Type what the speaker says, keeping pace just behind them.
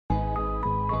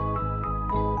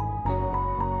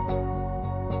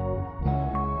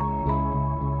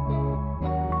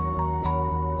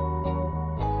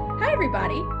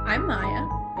everybody, I'm Maya.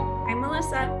 I'm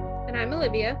Melissa. And I'm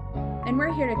Olivia. And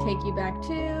we're here to take you back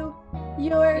to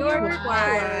your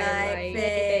Twilight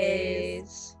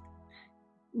phase.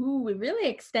 Ooh, we really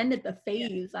extended the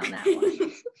phase on that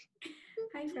one.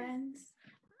 Hi, friends.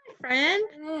 Hi, friend.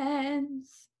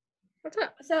 Friends. What's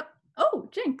up? What's up? Oh,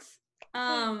 Jinx.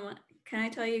 Can I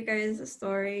tell you guys a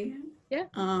story? Yeah.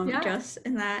 Yeah. Just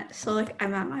in that. So,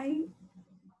 I'm at my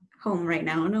home right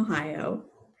now in Ohio.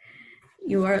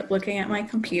 You are looking at my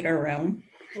computer room.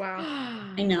 Wow.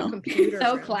 I know. Computer.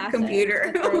 So room. classic.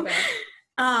 Computer. Throwback.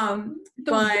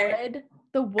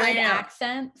 The wood I know.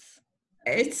 accents.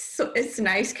 It's a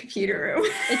nice computer room.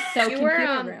 It's so You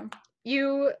computer were, room.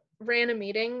 You ran a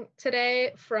meeting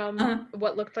today from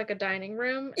what looked like a dining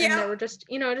room, and there were just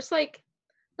like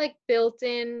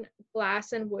built-in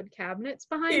glass and wood cabinets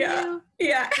behind you.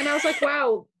 Yeah. And I was like,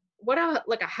 wow, what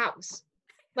a house.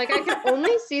 Like, I can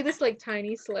only see this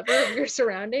tiny sliver of your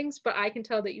surroundings, but I can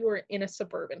tell that you were in a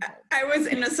suburban home. I was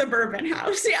in a suburban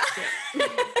house, yeah.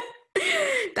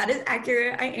 That is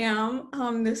accurate. I am.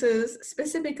 This is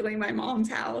specifically my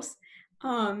mom's house.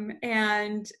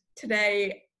 And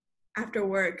today after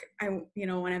work, I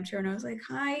went up to her and I was like,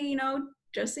 hi,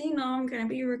 just so you know, I'm going to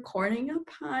be recording a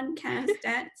podcast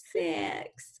at 6.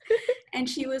 And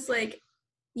she was like,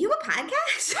 you have a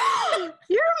podcast?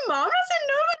 Your mom doesn't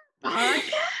know about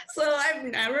podcast? So I've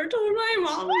never told my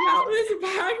mom about this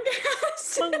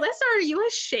podcast. Melissa, are you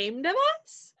ashamed of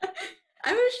us?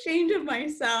 I'm ashamed of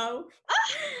myself.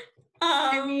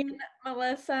 I mean,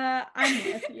 Melissa, I'm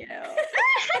with you.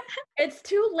 It's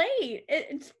too late.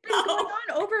 It's been going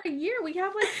on over a year. We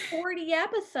have 40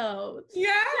 episodes.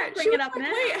 Yeah. Bring She it was up like,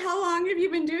 now. wait, how long have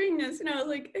you been doing this? And I was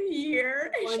like, a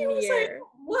year. And she was like,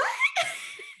 what?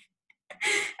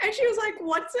 And she was like,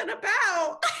 what's it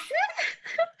about?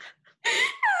 And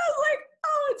I was like,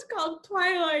 oh, it's called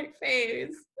Twilight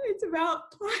Phase. It's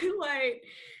about Twilight.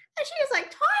 And she was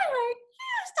like, Twilight? You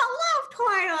used to love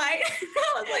Twilight. And I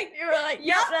was like, You were like,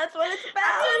 yep, that's what it's about.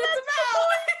 that's what it's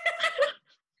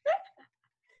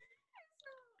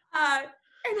about.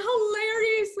 And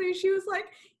hilariously, she was like,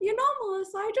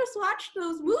 Melissa, I just watched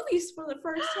those movies for the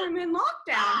first time in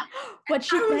lockdown. What'd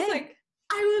she think?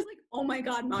 I was like, oh my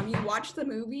God, Mom, you watched the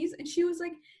movies? And she was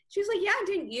like, yeah,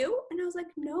 didn't you? And I was like,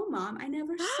 no, Mom, I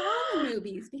never saw the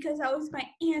movies because that was my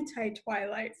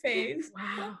anti-Twilight phase.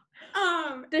 Wow.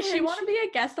 Does she want to be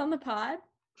a guest on the pod?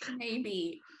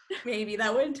 Maybe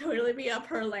that would totally be up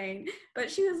her lane. But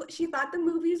she thought the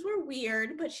movies were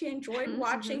weird, but she enjoyed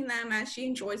watching them as she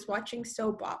enjoys watching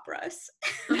soap operas.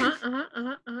 So,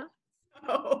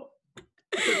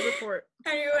 good report.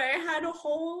 Anyway, I had a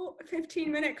whole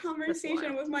 15-minute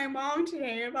conversation with my mom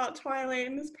today about Twilight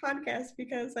in this podcast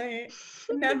because I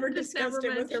never discussed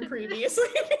it with her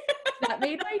previously. That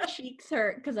made my cheeks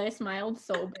hurt because I smiled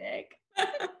so big.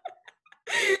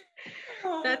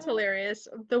 That's hilarious.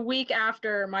 The week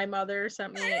after, my mother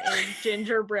sent me a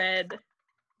gingerbread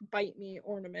bite me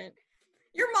ornament.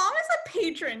 Your mom is a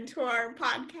patron to our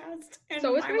podcast. And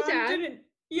so is my dad.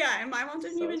 And my mom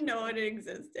didn't even know it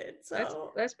existed.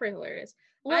 So that's pretty hilarious.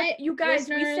 You guys,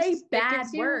 we say bad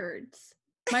words.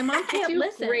 My mom can't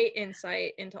listen. Great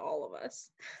insight into all of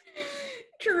us.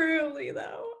 Truly,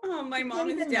 though. My mom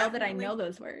is definitely... know that I know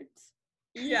those words.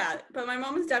 Yeah, but my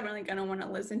mom is definitely going to want to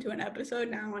listen to an episode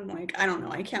now. And I don't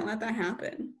know. I can't let that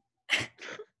happen.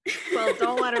 Well,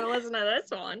 don't let her listen to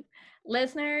this one.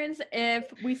 Listeners,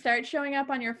 if we start showing up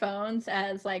on your phones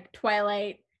as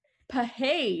Twilight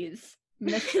Pahaze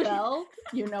misspelled,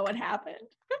 you know what happened.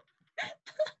 I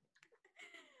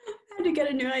had to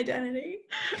get a new identity.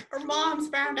 Our moms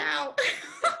found out.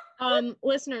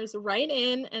 Listeners, write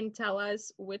in and tell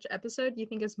us which episode you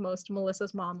think is most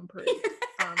Melissa's mom approved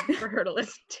for her to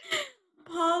listen to.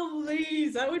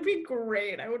 Please, that would be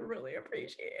great. I would really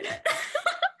appreciate it.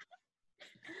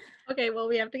 Okay, well,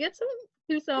 we have to get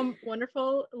to some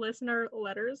wonderful listener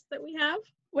letters that we have.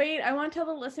 Wait, I want to tell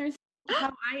the listeners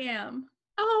how I am.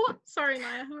 Oh, sorry,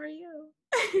 Maya. How are you?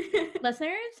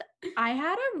 Listeners, I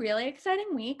had a really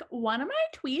exciting week. One of my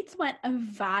tweets went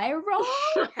viral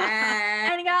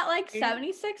and got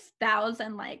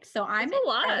 76,000 likes. So I'm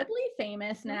incredibly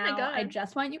famous now. Oh my God. I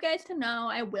just want you guys to know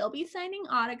I will be signing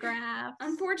autographs.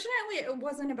 Unfortunately, it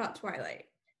wasn't about Twilight.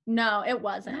 No, it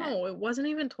wasn't. No, it wasn't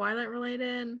even Twilight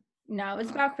related. No, it was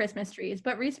about Christmas trees.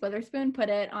 But Reese Witherspoon put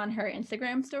it on her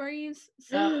Instagram stories.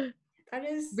 So that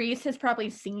is Reese has probably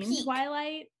seen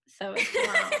Twilight. So it's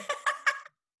wow.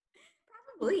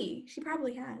 She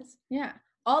probably has. Yeah.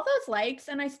 All those likes,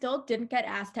 and I still didn't get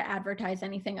asked to advertise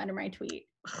anything under my tweet.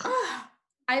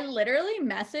 I literally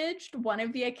messaged one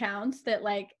of the accounts that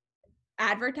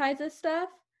advertises stuff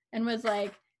and was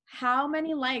like, how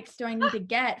many likes do I need to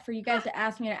get for you guys to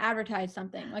ask me to advertise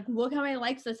something? Like, look how many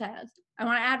likes this has. I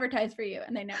want to advertise for you.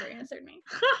 And they never answered me.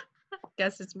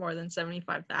 Guess it's more than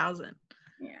 75,000.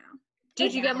 Yeah.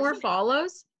 Did you get more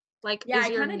follows? Like, yeah, is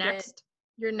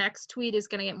your next tweet is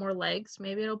going to get more legs?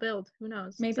 Maybe it'll build. Who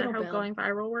knows? Maybe is that it'll how build. Going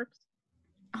viral works?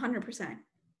 100%.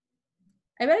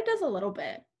 I bet it does a little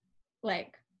bit.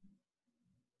 Like,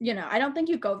 you know, I don't think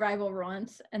you go viral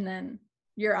once and then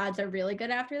your odds are really good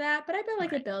after that, but I feel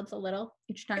like it builds a little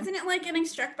each time. Isn't it like getting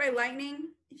struck by lightning?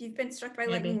 If you've been struck by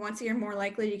lightning once, you're more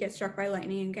likely to get struck by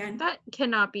lightning again. That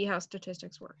cannot be how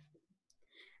statistics work.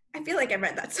 I feel like I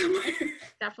read that somewhere.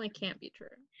 Definitely can't be true.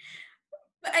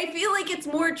 But I feel like it's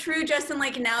more true, Justin,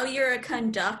 like now you're a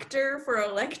conductor for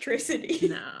electricity.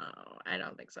 No, I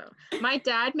don't think so. My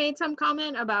dad made some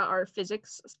comment about our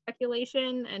physics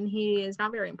speculation, and he is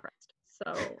not very impressed.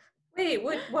 So wait,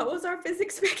 what was our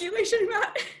physics speculation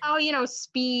about? Oh, you know,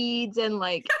 speeds and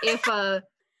like if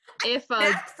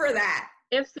math for that.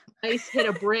 If the ice hit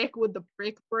a brick, would the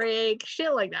brick break?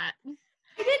 Shit like that.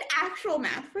 I did actual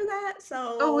math for that,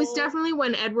 so it was definitely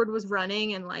when Edward was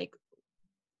running and like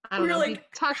I don't know, like, he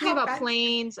talked to me about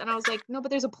planes and I was like, no, but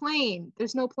there's a plane.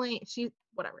 There's no plane.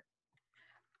 Whatever.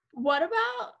 What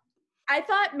about, I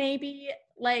thought maybe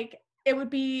like it would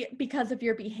be because of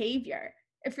your behavior.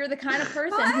 If you're the kind of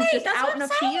person who's just out in a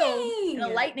field in a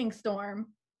lightning storm,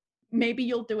 maybe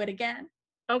you'll do it again.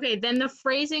 Okay, then the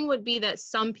phrasing would be that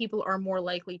some people are more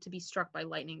likely to be struck by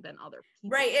lightning than other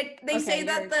people. Right. They say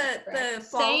that the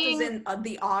fault is in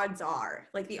the odds are.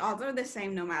 Like the odds are the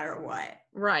same no matter what.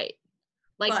 Right.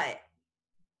 Like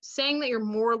saying that you're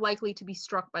more likely to be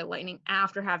struck by lightning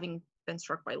after having been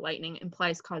struck by lightning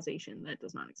implies causation that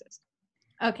does not exist.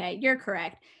 Okay, you're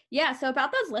correct. Yeah, so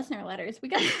about those listener letters, we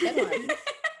got good ones.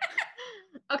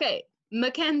 Okay,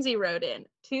 Mackenzie wrote in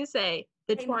to say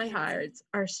the Twihards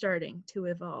are starting to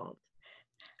evolve.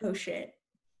 Oh shit.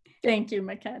 Thank you,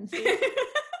 Mackenzie.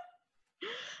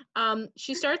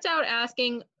 She starts out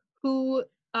asking who,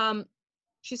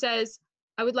 she says,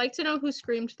 I would like to know who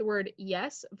screamed the word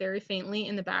yes very faintly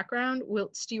in the background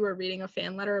whilst you were reading a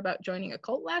fan letter about joining a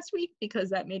cult last week, because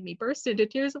that made me burst into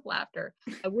tears of laughter.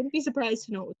 I wouldn't be surprised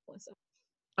to know it was Melissa.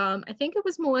 I think it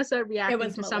was Melissa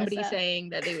reacting to somebody saying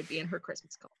that they would be in her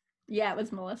Christmas cult. Yeah, it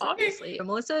was Melissa. Obviously.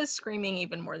 Melissa is screaming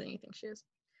even more than you think she is.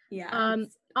 Yeah.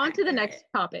 On to the next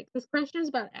topic. This question is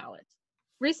about Alice.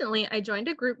 Recently, I joined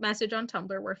a group message on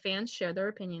Tumblr where fans share their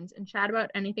opinions and chat about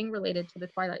anything related to the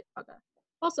Twilight Saga.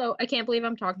 Also, I can't believe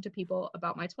I'm talking to people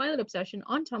about my Twilight obsession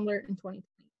on Tumblr in 2020.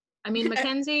 I mean,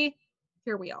 Mackenzie,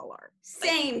 here we all are.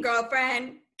 Same,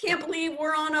 girlfriend. Can't believe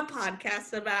we're on a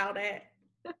podcast about it.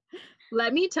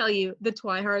 Let me tell you, the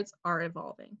Twihards are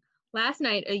evolving. Last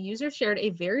night, a user shared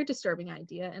a very disturbing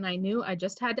idea, and I knew I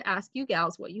just had to ask you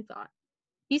gals what you thought.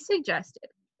 He suggested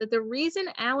that the reason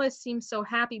Alice seems so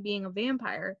happy being a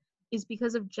vampire is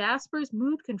because of Jasper's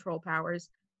mood control powers,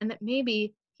 and that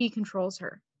maybe he controls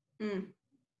her.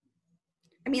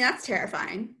 I mean, that's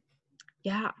terrifying.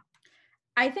 Yeah.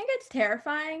 I think it's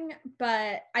terrifying,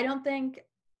 but I don't think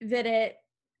that it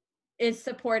is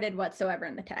supported whatsoever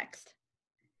in the text.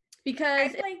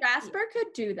 Because if Jasper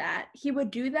could do that, he would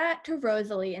do that to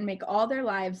Rosalie and make all their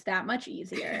lives that much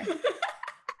easier.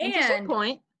 And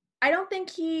point. I don't think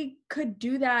he could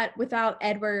do that without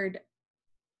Edward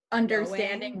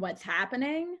understanding what's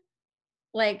happening.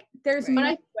 Like, there's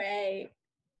no way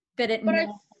that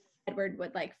Edward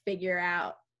would like figure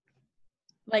out.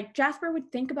 Like, Jasper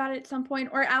would think about it at some point,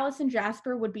 or Alice and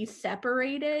Jasper would be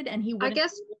separated and he wouldn't be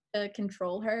able to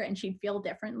control her and she'd feel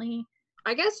differently.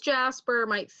 I guess Jasper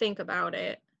might think about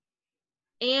it.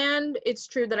 And it's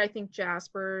true that I think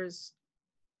Jasper's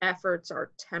efforts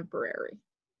are temporary.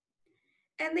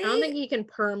 And I don't think he can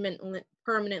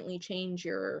permanently change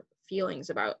your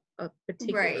feelings about a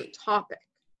particular topic.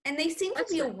 And they seem to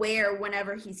be aware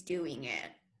whenever he's doing it.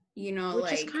 You know,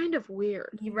 which is kind of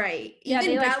weird. Right.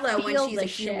 Even Bella, when she's a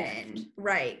human,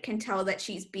 can tell that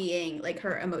she's being, like,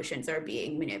 her emotions are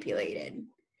being manipulated.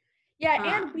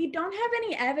 Yeah, and we don't have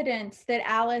any evidence that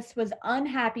Alice was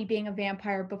unhappy being a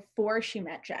vampire before she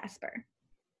met Jasper.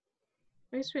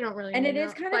 I guess we don't really know. And it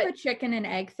is kind of a chicken and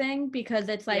egg thing, because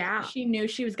it's like she knew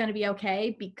she was going to be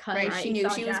okay because she knew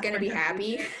she was going to be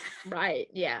happy. Right,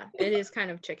 yeah. It is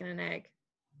kind of chicken and egg.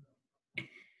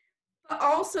 But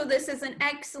also, this is an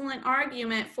excellent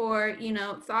argument for, you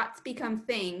know, thoughts become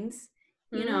things.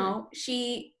 You know,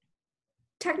 she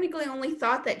technically only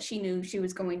thought that she knew she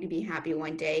was going to be happy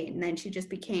one day, and then she just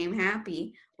became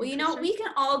happy. Well, you know, we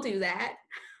can all do that.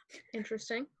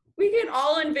 Interesting. We can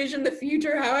all envision the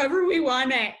future however we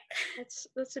want it.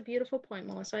 That's a beautiful point,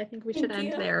 Melissa. I think we should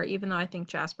end there, even though I think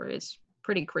Jasper is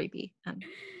pretty creepy. And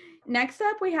Next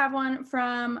up, we have one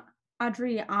from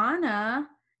Adriana.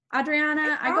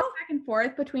 Adriana, I go back and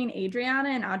forth between Adriana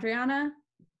and Adriana.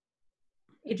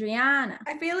 Adriana.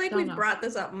 I feel like we've brought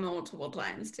this up multiple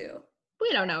times too.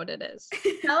 We don't know what it is.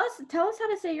 Tell us how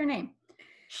to say your name.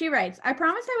 She writes, I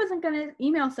promised I wasn't going to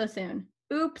email so soon.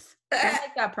 Oops. I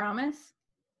like that promise.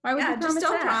 Why would you promise just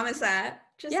don't that? promise that.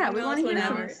 Just we want to hear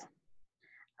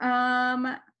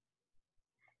it.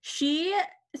 She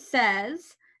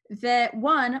says that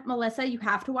one, Melissa, you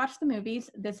have to watch the movies.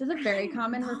 This is a very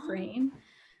common refrain.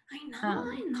 I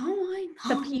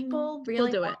know. The people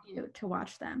really want you to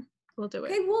watch them. We'll do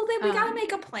it. Okay, well then we gotta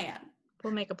make a plan.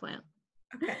 We'll make a plan.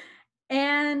 Okay.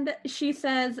 And she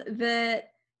says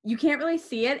that you can't really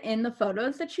see it in the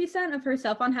photos that she sent of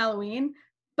herself on Halloween,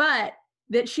 but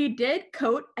that she did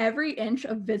coat every inch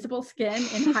of visible skin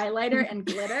in highlighter and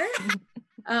glitter.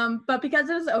 But because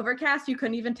it was overcast, you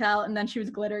couldn't even tell, and then she was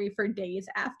glittery for days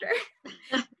after.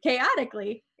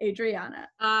 Chaotically, Adriana.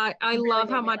 I really love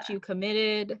how much you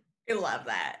committed. I love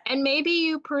that. And maybe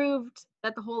you proved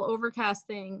that the whole overcast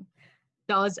thing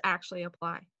does actually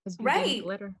apply. Right.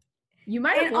 Glitter. You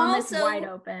might have blown this wide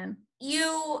open.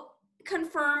 You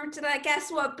confirmed that,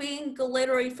 guess what, being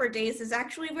glittery for days is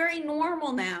actually very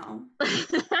normal now.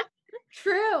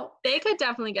 True. They could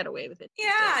definitely get away with it.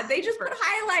 Yeah, they just put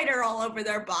highlighter all over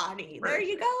their body. There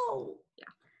you go. Yeah.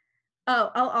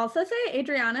 Oh, I'll also say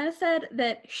Adriana said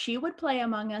that she would play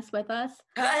Among Us with us.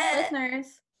 Listeners,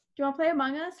 do you want to play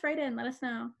Among Us? Write in, let us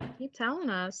know. Keep telling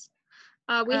us.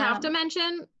 We have to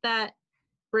mention that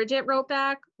Bridget wrote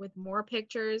back with more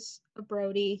pictures of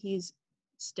Brody. He's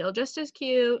still just as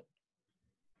cute.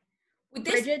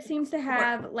 Bridget seems to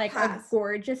have like a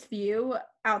gorgeous view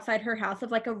outside her house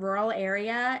of like a rural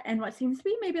area and what seems to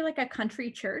be maybe like a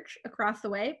country church across the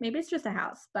way. Maybe it's just a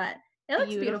house, but it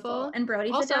looks beautiful. And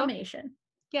Brody's also a Dalmatian.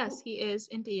 Yes, he is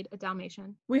indeed a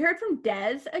Dalmatian. We heard from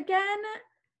Des again.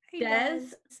 Des,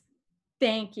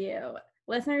 thank you.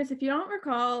 Listeners, if you don't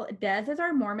recall, Des is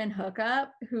our Mormon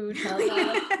hookup who tells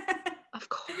us. Of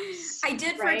course. I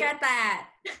did forget that.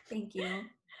 Thank you.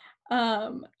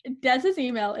 Des's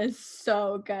email is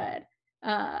so good.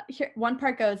 Here, one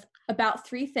part goes, about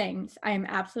 3 things I am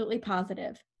absolutely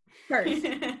positive. First,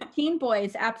 teen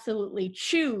boys absolutely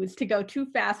choose to go too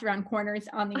fast around corners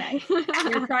on the ice.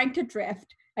 They're trying to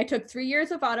drift. I took 3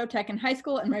 years of auto tech in high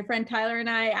school, and my friend Tyler and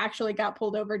I actually got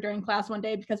pulled over during class one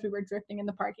day because we were drifting in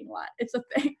the parking lot. It's a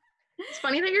thing. It's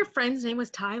funny that your friend's name was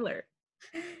Tyler.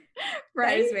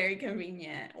 Right? That is very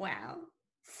convenient. Wow.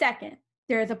 Second,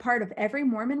 there is a part of every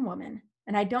Mormon woman,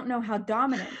 and I don't know how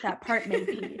dominant that part may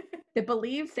be, that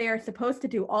believes they are supposed to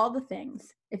do all the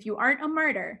things. If you aren't a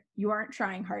martyr, you aren't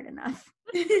trying hard enough.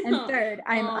 And third,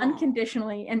 I am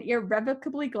unconditionally and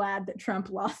irrevocably glad that Trump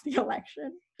lost the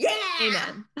election. Yeah.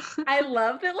 Amen. I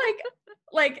love that,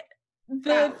 like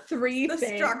the three the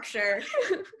things. Structure.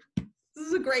 This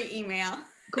is a great email.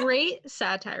 Great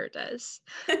satire, Des.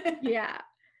 Yeah.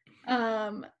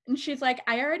 And she's like,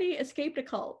 I already escaped a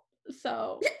cult,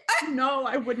 so no,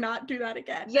 I would not do that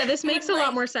again. Yeah, this makes a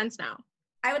lot more sense now.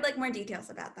 I would like more details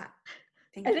about that.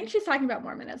 I think she's talking about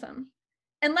Mormonism.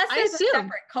 Unless there's a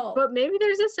separate cult. But maybe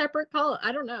there's a separate cult.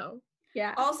 I don't know.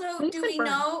 Yeah. Also, do we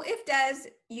know if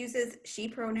Des uses she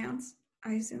pronouns?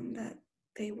 I assume that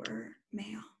they were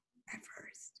male at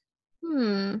first.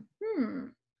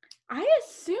 I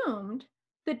assumed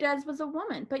that Des was a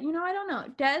woman, but I don't know.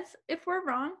 Des, if we're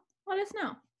wrong, let us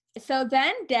know. So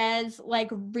then Des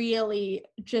really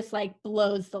just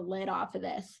blows the lid off of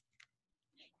this.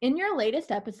 In your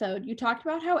latest episode, you talked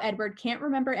about how Edward can't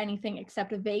remember anything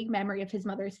except a vague memory of his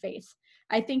mother's face.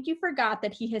 I think you forgot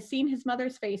that he has seen his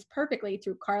mother's face perfectly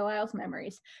through Carlisle's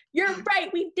memories. You're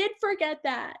right. We did forget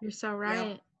that. You're so right.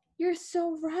 Yep. You're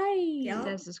so right. Yep.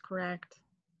 Des is correct.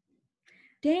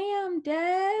 Damn,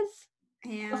 Des.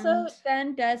 And also,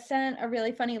 then Des sent a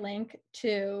really funny link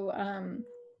to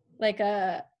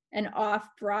an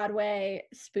off-Broadway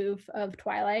spoof of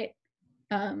Twilight.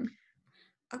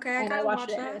 Okay, I gotta watch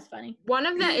that. It was funny. One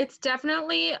of the, it's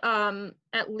definitely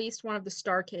at least one of the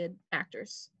Star Kid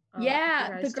actors.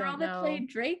 Yeah, the girl that played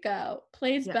Draco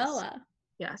plays Bella.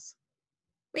 Yes.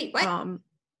 Wait, what?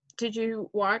 Did you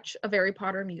watch a Harry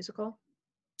Potter musical?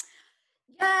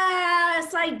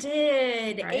 Yes, I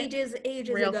did. Right? Ages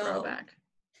Real ago. Throwback.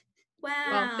 Wow.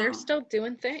 Well, they're still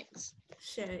doing things.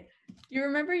 Shit. You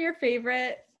remember your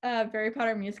favorite Harry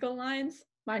Potter musical lines?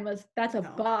 Mine was, that's a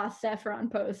Boss Saffron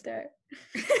poster.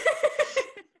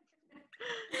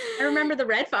 I remember the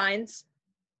Red Vines.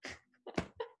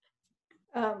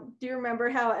 Do you remember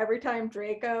how every time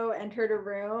Draco entered a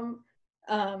room,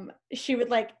 she would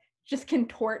just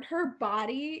contort her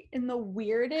body in the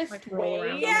weirdest Like roll way.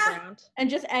 around on the ground. And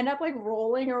just end up like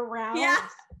rolling around. Yeah.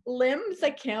 Limbs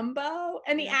akimbo.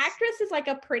 And the Yes. actress is like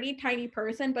a pretty tiny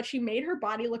person, but she made her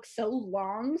body look so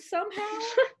long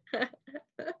somehow.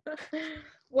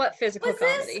 What physical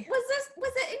comedy? Was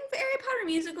it in Harry Potter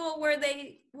musical where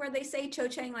they say Cho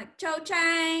Chang like Cho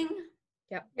Chang?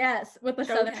 Yes, with the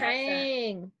Cho southern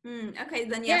Chang. accent. Okay,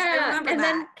 then yes, I remember and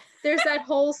that. then there's that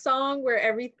whole song where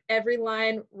every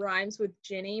line rhymes with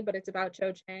Ginny, but it's about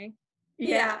Cho Chang.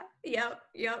 Yeah. Yep.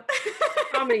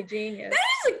 Comedy genius.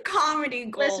 That is a comedy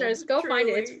gold. Listeners, go find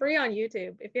it. It's truly. free on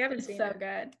YouTube if you haven't It's seen so it.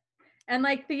 good. And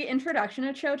like the introduction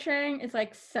of Cho Chang is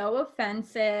like so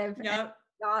offensive and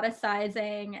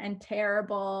exoticizing and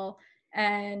terrible.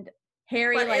 And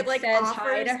Harry But like says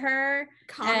hi to her.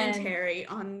 Commentary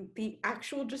on the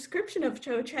actual description of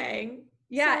Cho Chang.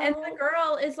 Yeah, and the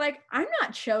girl is like, I'm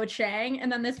not Cho Chang. And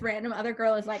then this random other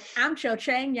girl is like, I'm Cho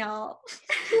Chang, y'all.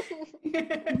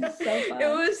 It's so fun. It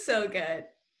was so good.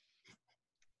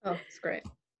 Oh, it's great.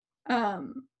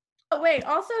 Oh wait,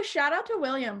 also shout out to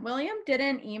William. William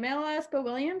didn't email us, but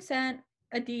William sent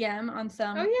a DM on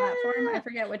some platform. I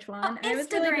forget which one. And it was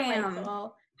really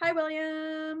delightful. Hi,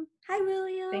 William. Hi,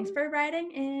 William. Thanks for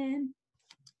writing in.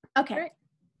 Okay. Great.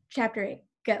 Chapter 8,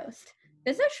 Ghost.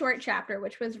 This is a short chapter,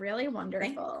 which was really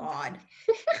wonderful. Thank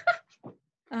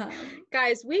God.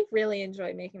 Guys, we really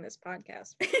enjoy making this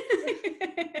podcast.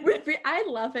 I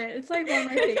love it. It's like one of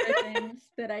my favorite things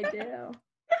that I do.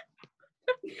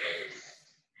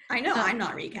 I know, I'm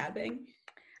not recapping.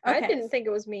 I didn't think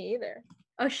it was me either.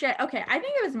 Oh shit. Okay, I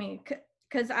think it was me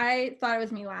because I thought it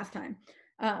was me last time.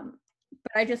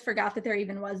 But I just forgot that there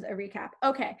even was a recap.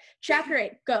 Okay, chapter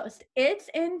 8, Ghost. It's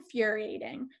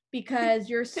infuriating because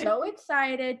you're so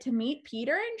excited to meet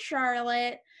Peter and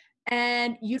Charlotte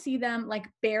and you see them like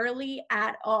barely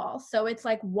at all. So it's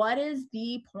like, what is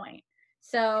the point?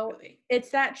 So it's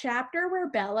that chapter where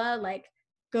Bella like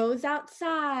goes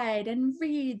outside and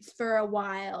reads for a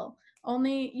while.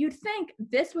 Only you'd think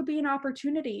this would be an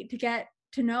opportunity to get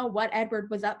to know what Edward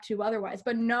was up to otherwise.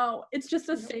 But no, it's just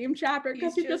the same chapter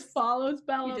because he just follows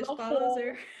Bella the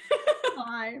whole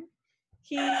time.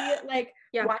 He like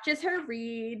watches her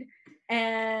read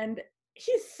and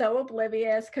he's so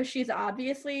oblivious because she's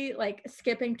obviously like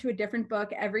skipping to a different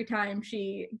book every time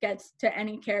she gets to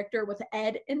any character with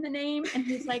Ed in the name. And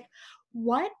he's like,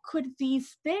 what could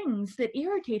these things that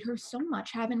irritate her so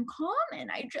much have in common?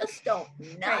 I just don't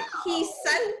know. Right. He's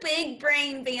so big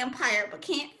brain vampire, but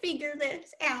can't figure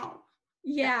this out.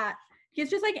 Yeah. He's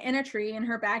just like in a tree in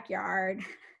her backyard.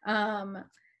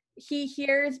 He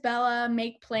hears Bella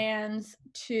make plans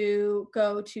to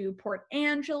go to Port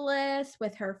Angeles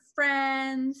with her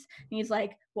friends. And he's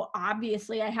like, well,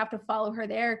 obviously I have to follow her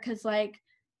there because like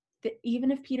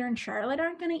even if Peter and Charlotte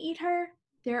aren't going to eat her,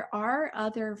 there are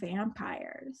other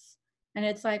vampires. And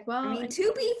it's like, well, I mean,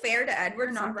 to be fair to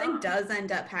Edward, something wrong. Does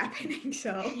end up happening,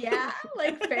 so. Yeah,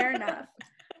 like fair enough.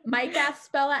 Mike asks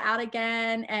Bella out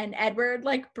again, and Edward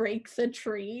like breaks a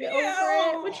tree over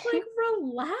it, which like,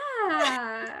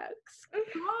 relax.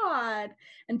 God.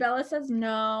 And Bella says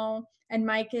no. And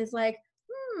Mike is like,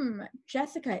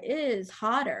 Jessica is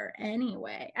hotter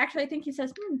anyway. Actually, I think he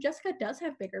says, Jessica does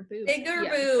have bigger boobs. Bigger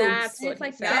boobs. That's what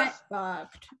like get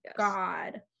fucked. Yes.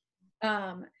 God.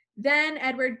 Then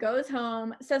Edward goes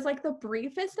home, says like the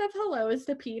briefest of hellos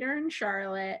to Peter and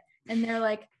Charlotte, and they're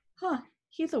like,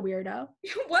 he's a weirdo.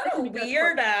 What a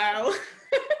weirdo.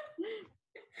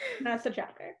 That's the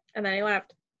chapter. And then he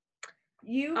left.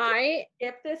 I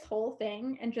skip this whole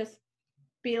thing and just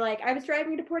be like, I was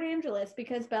driving to Port Angeles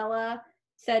because Bella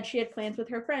said she had plans with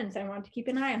her friends. I wanted to keep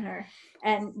an eye on her.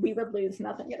 And we would lose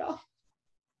nothing at all.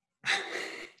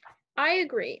 I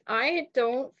agree. I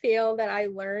don't feel that I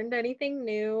learned anything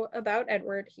new about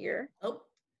Edward here. Oh.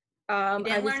 You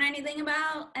didn't learn anything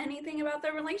about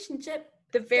their relationship.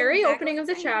 The very opening of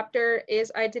the chapter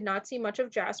is I did not see much of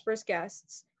Jasper's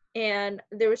guests. And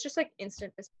there was just like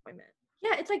instant disappointment.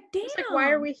 Yeah, it's like, damn. It's like,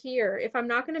 why are we here? If I'm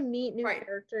not going to meet new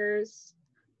characters,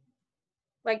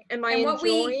 like, am I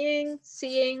enjoying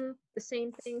seeing the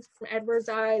same things from Edward's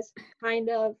eyes? Kind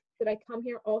of. Did I come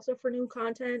here also for new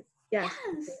content? Yes.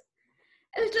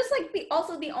 It was just like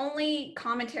the only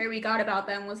commentary we got about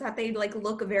them was that they like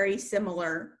look very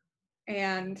similar,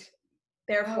 and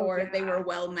therefore they were a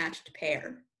well-matched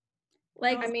pair.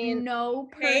 Like, I mean, no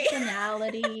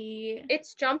personality.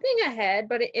 It's jumping ahead,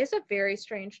 but it is a very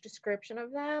strange description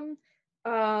of them.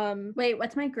 Wait,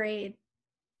 what's my grade?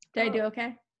 Did I do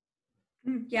okay?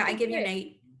 Yeah, I give you an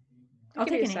 8. I'll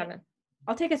take a 7.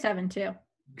 I'll take a 7 too.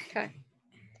 Okay.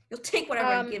 You'll take whatever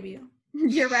I give you.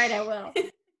 You're right, I will.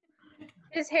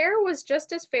 His hair was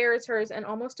just as fair as hers and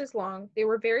almost as long. They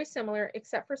were very similar,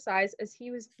 except for size, as he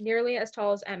was nearly as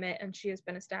tall as Emmett, and she has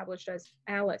been established as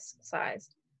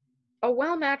Alice-sized. A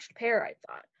well-matched pair, I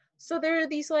thought. So there are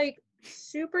these, like,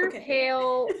 super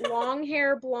pale, long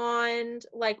hair blonde,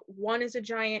 like, one is a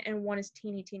giant and one is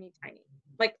teeny, teeny, tiny.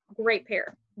 Like, great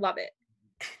pair. Love it.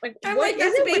 Like, I'm what like,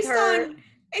 is it with her? on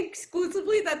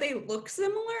exclusively that they look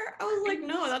similar? I was like,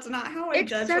 no, that's not how I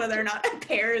judge whether or not a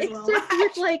pair is well matched.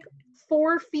 With, like,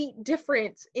 4 feet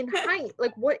difference in height.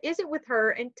 Like, what is it with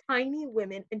her and tiny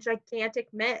women and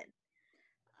gigantic men?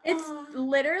 It's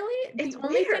literally the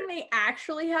only thing they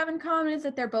actually have in common is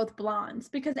that they're both blondes,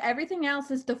 because everything else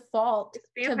is default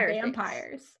to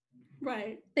vampires.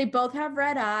 Right. They both have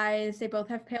red eyes. They both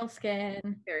have pale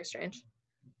skin. Very strange.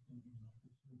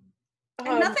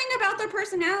 And nothing about their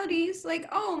personalities. Like,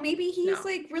 oh, maybe he's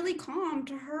like really calm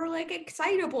to her, like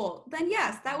excitable. Then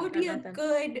yes, that would be a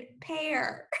good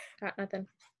pair. Got nothing.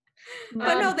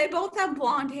 But no, they both have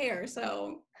blonde hair,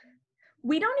 so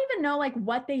we don't even know like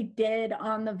what they did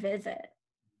on the visit.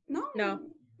 No.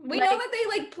 We like, know that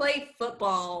they like play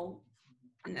football,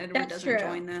 and Edward doesn't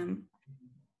join them.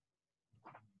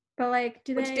 But like,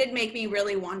 which did make me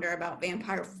really wonder about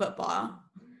vampire football.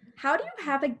 How do you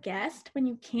have a guest when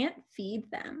you can't feed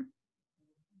them?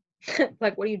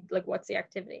 Like, what's the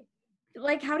activity?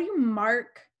 Like, how do you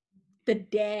mark the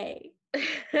day?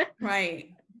 Right.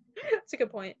 That's a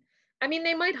good point. I mean,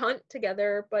 they might hunt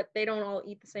together, but they don't all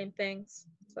eat the same things.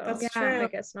 So that's true. I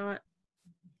guess not.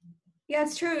 Yeah,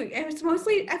 it's true. It's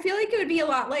mostly, I feel like it would be a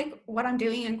lot like what I'm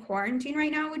doing in quarantine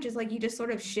right now, which is like you just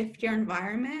sort of shift your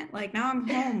environment. Like now I'm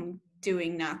home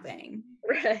doing nothing.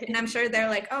 Right. And I'm sure they're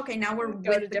like, okay, now we're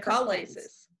with the Cullens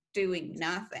doing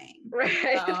nothing. Right.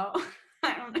 So,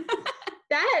 I don't know.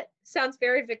 That sounds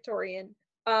very Victorian.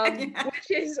 Which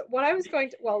is what I was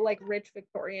going to, like rich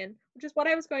Victorian, which is what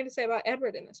I was going to say about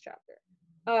Edward in this chapter.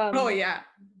 Oh, yeah.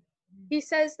 He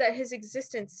says that his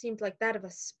existence seemed like that of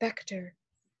a specter.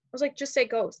 I was like, just say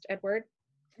ghost, Edward.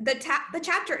 The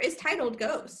chapter is titled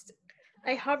Ghost.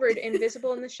 I hovered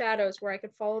invisible in the shadows where I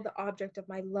could follow the object of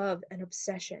my love and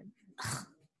obsession.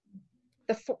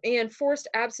 And forced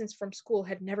absence from school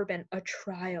had never been a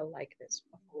trial like this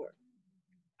before.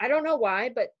 I don't know why,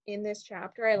 but in this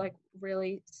chapter, I like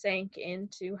really sank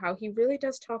into how he really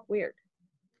does talk weird.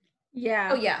 Yeah.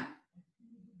 Oh, yeah.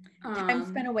 Time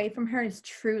spent away from her is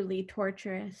truly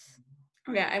torturous.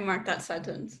 Yeah, I marked that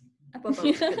sentence. I thought that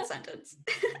was a good sentence.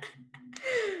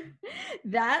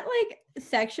 That like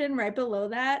section right below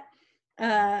that,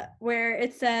 where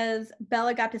it says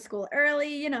Bella got to school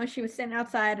early. You know, she was sitting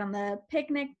outside on the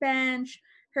picnic bench.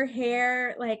 Her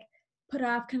hair like put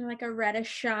off kind of like a reddish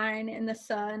shine in the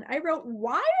sun. I wrote,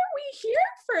 why are we here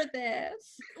for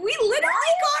this? We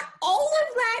literally got all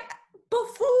of that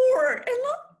before in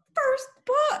the first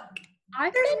book.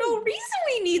 There's no reason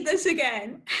we need this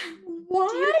again.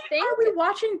 Why are we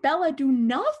watching Bella do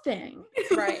nothing?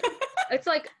 Right. It's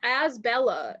like, as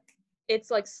Bella, it's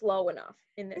like slow enough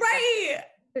in this. Right.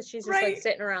 Because she's just like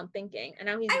sitting around thinking. And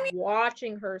now he's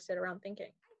watching her sit around thinking.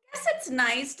 I guess it's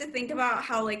nice to think about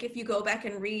how, like, if you go back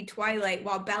and read Twilight,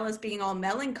 while Bella's being all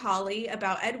melancholy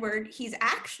about Edward, he's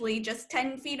actually just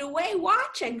 10 feet away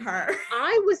watching her.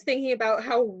 I was thinking about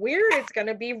how weird it's going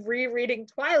to be rereading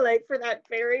Twilight for that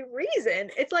very reason.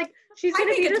 It's like, she's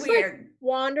going to be just like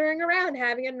wandering around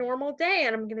having a normal day.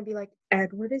 And I'm going to be like,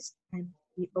 Edward is 10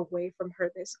 feet away from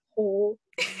her this whole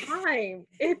time.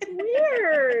 It's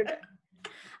weird.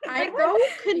 I go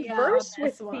converse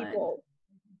with people.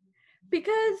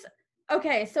 Because,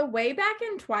 okay, so way back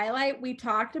in Twilight, we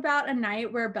talked about a night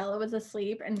where Bella was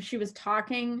asleep and she was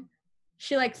talking,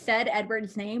 she like said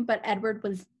Edward's name, but Edward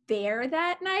was there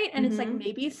that night. And it's like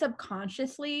maybe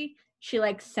subconsciously she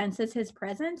like senses his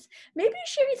presence. Maybe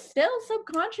she's still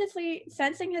subconsciously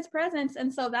sensing his presence.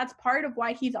 And so that's part of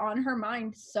why he's on her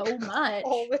mind so much.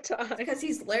 All the time. Because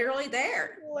he's literally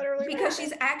there. Because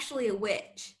she's actually a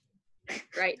witch.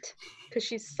 Right. Because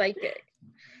she's psychic.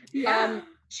 Yeah.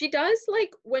 She does,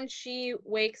 like, when she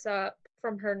wakes up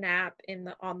from her nap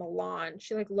on the lawn,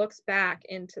 she like looks back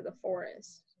into the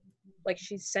forest, like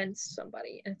she sensed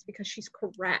somebody, and it's because she's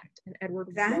correct. And Edward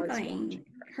was watching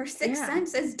her sixth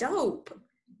sense is dope.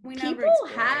 People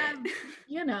have,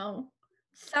 you know,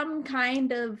 some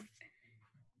kind of,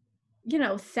 you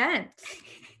know, sense.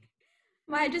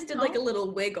 I just did like a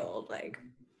little wiggle, like.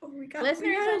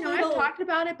 Listeners, I know I've talked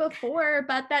about it before,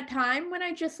 but that time when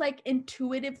I just like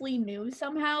intuitively knew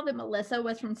somehow that Melissa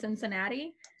was from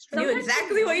Cincinnati. I knew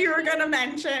exactly what you were going to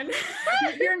mention.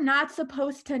 You're not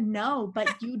supposed to know,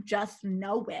 but you just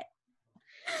know it.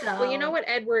 So. Well, you know what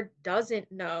Edward doesn't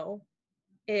know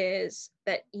is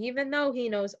that even though he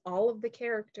knows all of the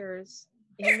characters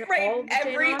in all of the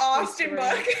every Austen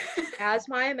book, as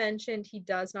Maya mentioned, he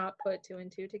does not put 2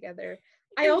 and 2 together.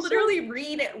 I also literally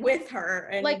read it with her,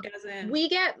 and like, he doesn't. We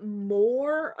get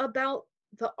more about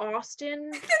the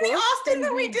Austen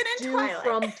than we did in Twilight.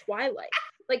 From Twilight.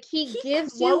 Like, he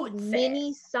gives you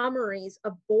mini summaries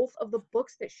of both of the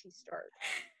books that she started.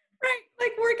 Right,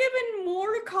 like, we're given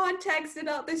more context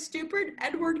about this stupid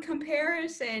Edward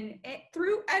comparison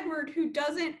through Edward, who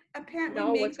doesn't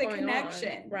apparently make the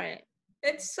connection. On. Right.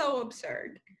 It's so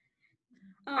absurd.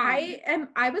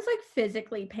 I was like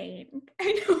physically pained.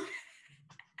 I know.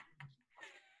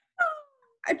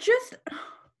 I just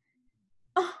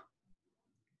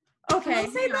okay.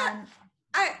 I'll say that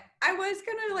I was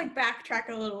gonna like backtrack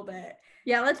a little bit.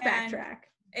 Yeah, let's backtrack.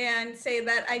 And say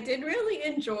that I did really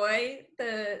enjoy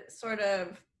the sort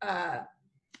of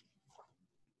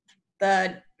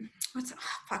what's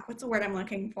the word I'm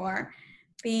looking for?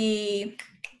 I'm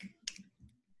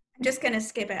just gonna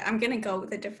skip it. I'm gonna go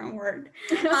with a different word.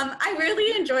 I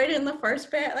really enjoyed it in the first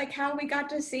bit, like how we got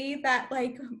to see that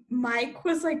like Mike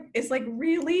is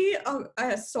really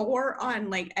a sore on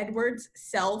like Edward's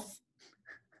self.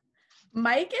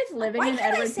 Mike is living in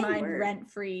Edward's mind rent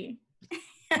free.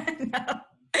 No.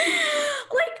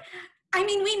 Like, I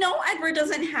mean, we know Edward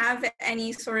doesn't have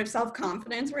any sort of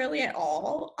self-confidence really at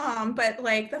all. But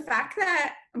like the fact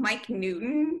that Mike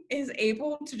Newton is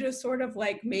able to just sort of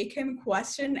like make him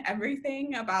question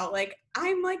everything about like,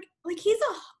 I'm like he's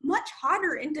a much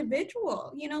hotter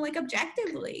individual, you know, like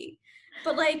objectively.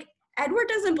 But like Edward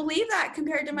doesn't believe that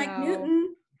compared to Mike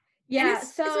Newton. Yeah,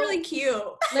 so it's really cute.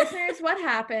 Listeners, what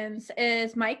happens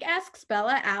is Mike asks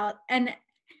Bella out, and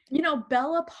you know,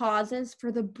 Bella pauses for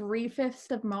the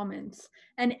briefest of moments.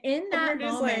 And in that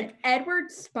moment, Edward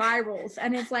spirals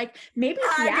and is like, maybe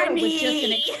Seattle was just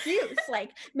an excuse.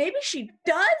 Like, maybe she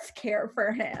does care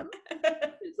for him.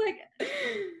 It's like,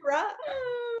 bruh.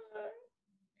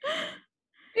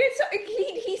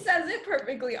 He says it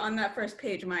perfectly on that first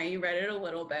page, Maya. You read it a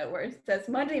little bit, where it says,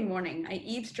 Monday morning, I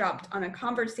eavesdropped on a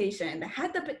conversation that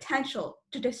had the potential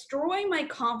to destroy my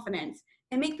confidence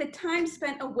and make the time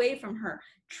spent away from her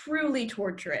truly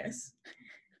torturous.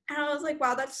 And I was like,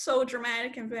 wow, that's so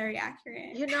dramatic and very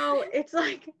accurate. You know, it's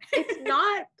like, it's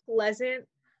not pleasant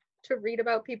to read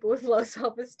about people with low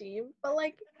self-esteem, but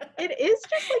like, it is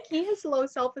just like he has low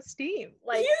self-esteem.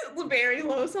 Like, he has very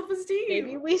low self-esteem.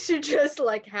 Maybe we should just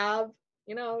like have,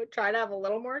 you know, try to have a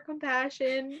little more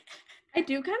compassion. I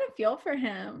do kind of feel for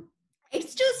him.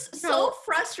 It's just so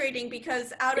frustrating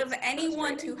because out of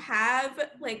anyone to have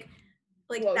like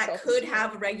that could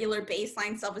have regular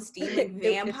baseline self-esteem, like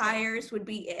vampires would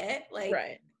be it. Like,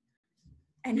 right.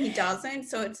 And he doesn't.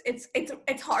 So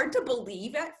it's hard to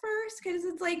believe at first because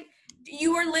it's like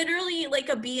you are literally like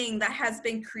a being that has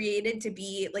been created to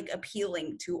be like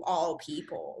appealing to all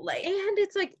people. Like, and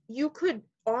it's like you could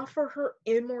offer her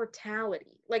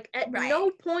immortality. Like at no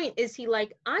point is he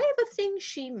like, I have a thing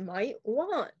she might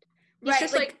want. He's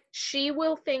just like, she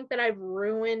will think that I've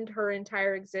ruined her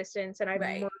entire existence and I've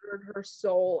murdered her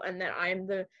soul and that I'm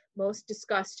the most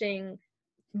disgusting,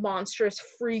 monstrous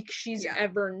freak she's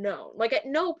ever known. Like at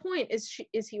no point is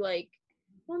he like,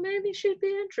 well, maybe she'd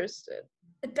be interested.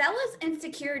 Bella's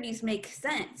insecurities make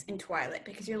sense in Twilight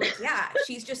because you're like, yeah,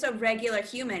 she's just a regular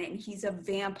human and he's a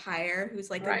vampire who's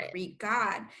like a Greek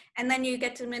god. And then you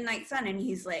get to Midnight Sun and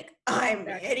he's like, I'm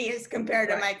hideous compared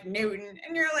to Mike Newton.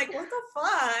 And you're like, what the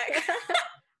fuck?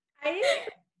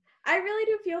 I really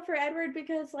do feel for Edward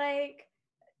because like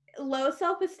low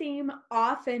self-esteem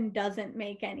often doesn't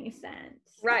make any sense.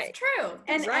 Right. It's true.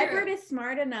 And Edward is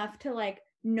smart enough to like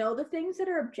know the things that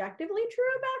are objectively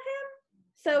true about him.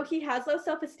 So he has low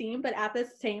self-esteem, but at the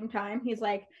same time, he's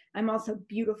like, I'm also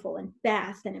beautiful and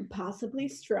fast and impossibly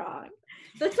strong.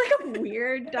 So it's like a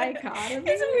weird dichotomy.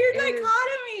 It's a weird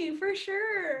dichotomy, for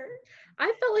sure.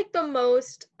 I felt like the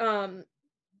most, the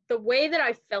way that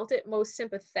I felt it most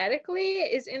sympathetically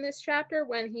is in this chapter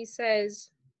when he says,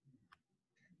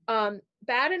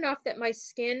 bad enough that my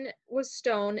skin was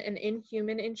stone and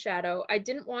inhuman in shadow, I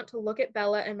didn't want to look at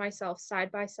Bella and myself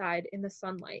side by side in the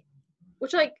sunlight.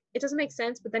 Which, like, it doesn't make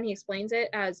sense, but then he explains it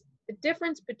as the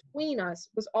difference between us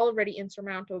was already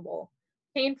insurmountable.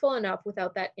 Painful enough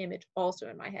without that image also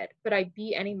in my head. Could I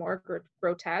be any more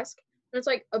grotesque? And it's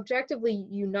like, objectively,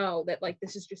 you know that, like,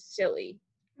 this is just silly.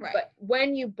 Right. But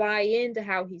when you buy into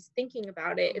how he's thinking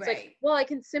about it, it's like, well, I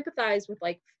can sympathize with,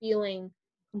 like, feeling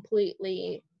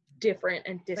completely different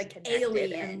and disconnected. Like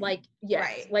alien. And, like,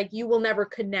 yes, like, you will never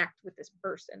connect with this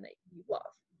person that you love.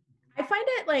 I find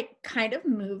it like kind of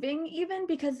moving even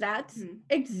because that's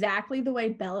exactly the way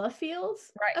Bella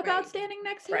feels about standing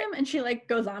next to him. And she like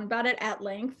goes on about it at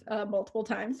length multiple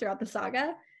times throughout the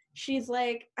saga. She's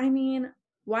like, I mean,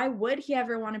 why would he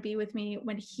ever want to be with me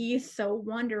when he's so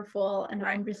wonderful and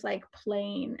I'm just like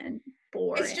plain and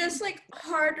boring? It's just like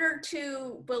harder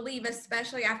to believe,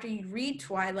 especially after you read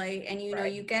Twilight and you know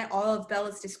you get all of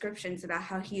Bella's descriptions about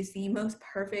how he's the most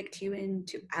perfect human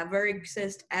to ever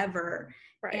exist ever.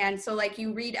 And so like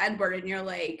you read Edward and you're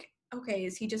like, okay,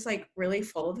 is he just like really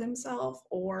full of himself?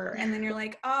 Or and then you're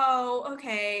like, oh,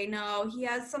 okay, no, he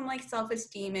has some like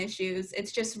self-esteem issues.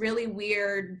 It's just really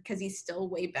weird because he's still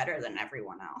way better than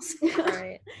everyone else.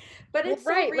 But it's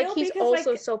so real like he's because,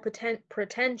 also like, so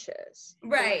pretentious.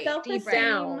 Self-esteem deep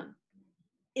down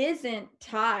isn't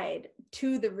tied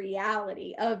to the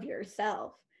reality of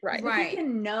yourself. You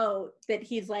can know that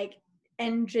he's like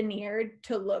engineered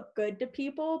to look good to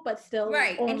people, but still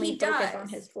only focus on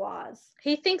his flaws.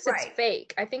 He thinks it's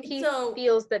fake. I think he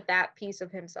feels that piece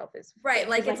of himself is fake.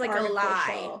 Like it's like a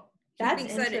lie. That's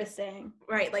interesting.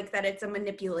 Like that it's a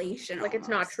manipulation. Like it's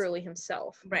not truly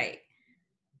himself.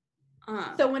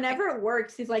 So whenever it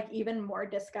works, he's like even more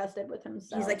disgusted with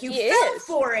himself. He's like, you fell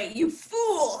for it, you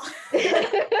fool.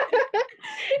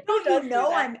 Don't you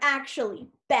know I'm actually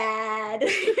bad?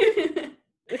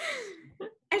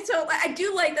 And so I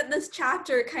do like that this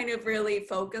chapter kind of really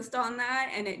focused on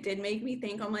that, and it did make me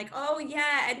think, I'm like, oh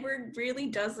yeah, Edward really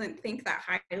doesn't think that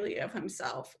highly of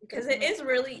himself, because it is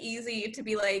really easy to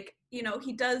be like, you know,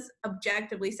 he does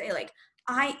objectively say like,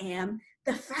 I am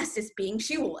the fastest being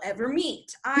she will ever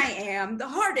meet. I am the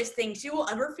hardest thing she will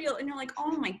ever feel. And you're like,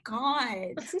 oh my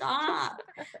God, stop.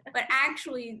 But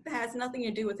actually that has nothing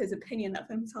to do with his opinion of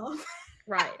himself.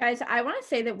 Guys, I want to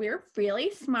say that we're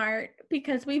really smart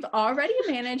because we've already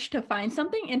managed to find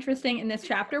something interesting in this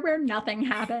chapter where nothing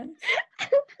happens.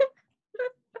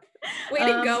 Way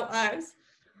to go, us.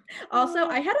 Also,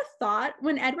 I had a thought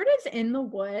when Edward is in the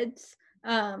woods,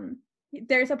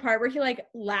 there's a part where he like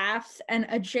laughs and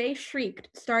a jay shrieked,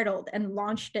 startled, and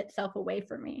launched itself away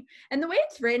from me. And the way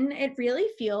it's written, it really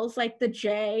feels like the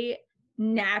jay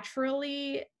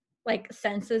naturally like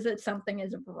senses that something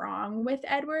is wrong with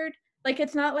Edward. Like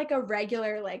it's not like a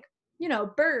regular, like, you know,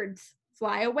 birds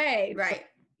fly away from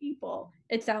people.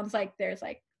 It sounds like there's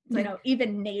like, you know,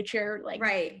 even nature, like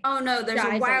oh no, there's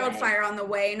a wildfire on the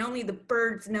way and only the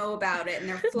birds know about it and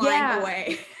they're flying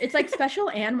away. It's like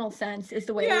special animal sense is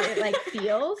the way it like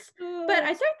feels. But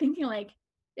I started thinking like,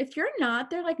 if you're not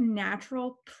their like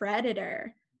natural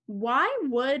predator, why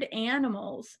would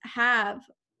animals have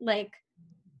like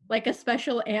a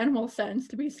special animal sense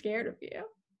to be scared of you?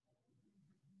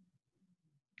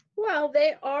 Well,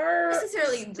 they are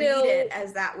necessarily read it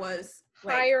as that was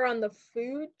higher on the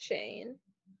food chain.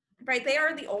 They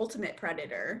are the ultimate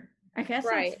predator. I guess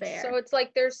that's fair. So it's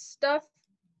like there's stuff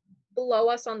below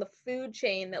us on the food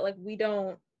chain that like we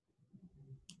don't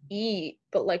eat,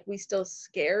 but like we still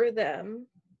scare them.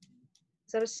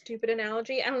 Is that a stupid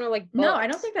analogy? I don't know, like bugs. No, I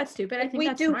don't think that's stupid. I think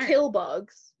that's smart. We do kill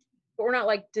bugs, but we're not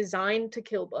like designed to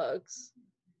kill bugs.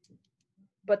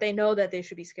 But they know that they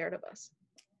should be scared of us.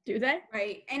 Do they?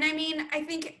 Right. And I mean, I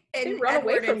think they run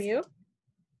away from you.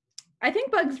 I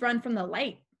think bugs run from the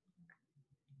light.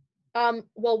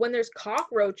 Well, when there's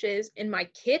cockroaches in my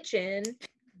kitchen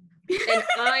and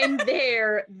I'm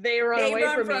there, they run away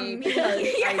from me because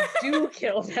I do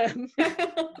kill them.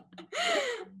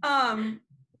 And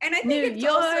I think it's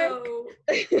also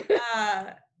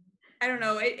I don't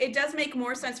know, it does make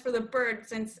more sense for the bird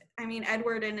since, I mean,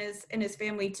 Edward and his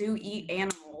family do eat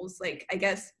animals. Like, I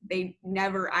guess they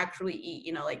never actually eat,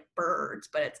 you know, like birds,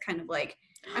 but it's kind of like,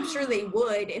 I'm sure they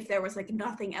would if there was like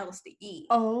nothing else to eat.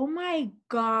 Oh my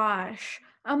gosh.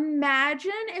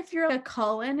 Imagine if you're a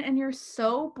Cullen and you're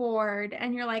so bored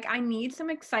and you're like, I need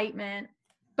some excitement,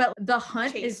 but the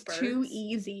hunt is too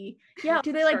easy. Yeah.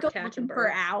 Do they like go looking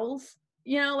for owls?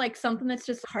 You know, like something that's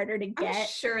just harder to get. I'm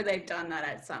sure they've done that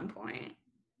at some point.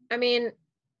 I mean,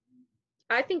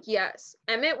 I think yes.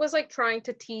 Emmett was like trying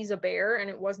to tease a bear and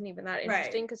it wasn't even that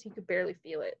interesting because he could barely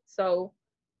feel it. So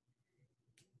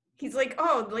he's like,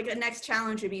 oh, like the next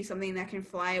challenge would be something that can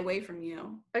fly away from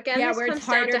you. Again, this comes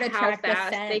down to how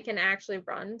fast they can actually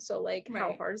run. So like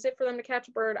how hard is it for them to catch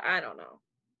a bird? I don't know.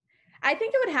 I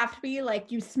think it would have to be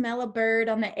like you smell a bird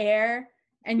on the air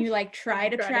and you like try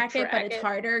to track it, but it's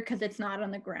harder because it's not on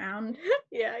the ground.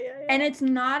 Yeah. And it's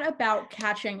not about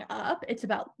catching up, it's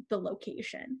about the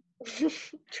location.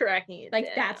 Tracking it like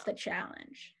down. That's the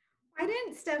challenge. Why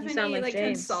didn't Stephanie like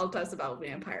consult us about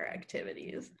vampire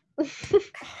activities?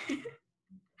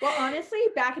 Well, honestly,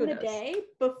 back in the day,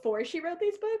 before she wrote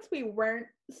these books, we weren't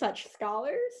such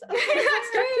scholars.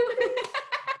 That's true.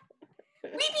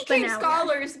 We became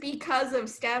scholars because of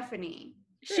Stephanie.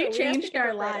 She changed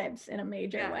our lives in a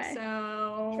major way.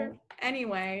 So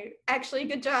anyway, actually,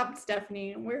 good job,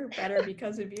 Stephanie. We're better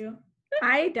because of you.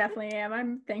 I definitely am.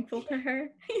 I'm thankful to her.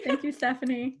 Thank you,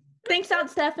 Stephanie. Thanks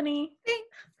out, Stephanie.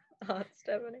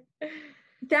 Stephanie.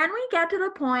 Then we get to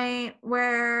the point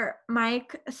where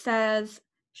Mike says,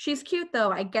 she's cute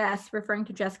though, I guess, referring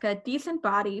to Jessica. Decent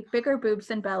body, bigger boobs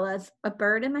than Bella's, a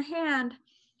bird in the hand.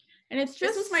 And it's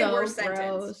just this was my worst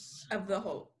sentence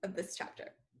of this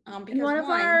chapter. Because one of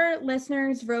our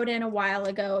listeners wrote in a while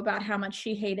ago about how much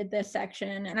she hated this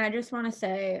section, and I just want to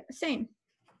say, same.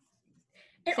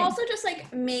 It also just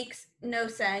like makes no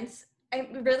sense. It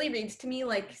really reads to me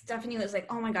like Stephanie was like,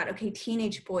 oh my God, okay,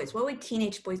 teenage boys. What would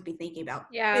teenage boys be thinking about?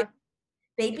 Yeah.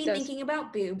 They'd be thinking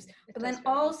about boobs. But then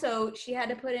also she had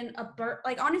to put in a bird.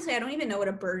 Like, honestly, I don't even know what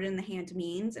a bird in the hand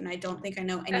means. And I don't think I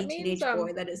know any teenage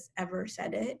boy that has ever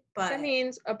said it. But that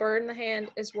means a bird in the hand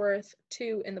is worth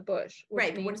two in the bush.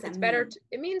 Right, but what does that mean?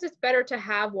 It means it's better to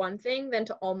have one thing than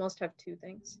to almost have two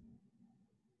things.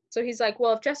 So he's like,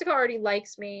 well, if Jessica already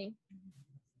likes me.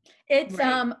 It's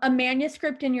a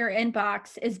manuscript in your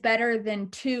inbox is better than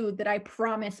two that I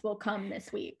promise will come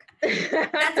this week.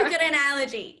 That's a good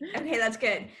analogy. Okay, that's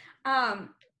good.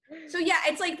 So yeah,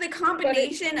 it's like the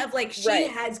combination of like she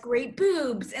has great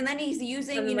boobs, and then he's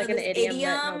using like this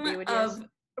idiom of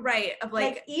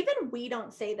like even we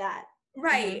don't say that.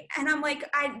 Right. And I'm like,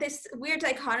 this weird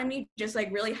dichotomy just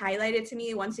like really highlighted to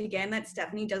me once again that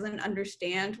Stephanie doesn't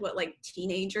understand what like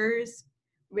teenagers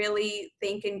really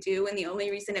think and do, and the only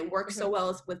reason it works so well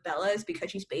is with Bella is because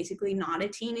she's basically not a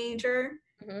teenager,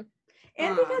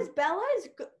 and because Bella is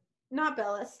not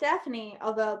Bella, Stephanie,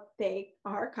 although they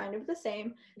are kind of the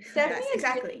same. Stephanie is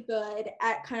really good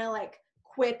at kind of like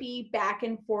quippy back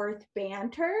and forth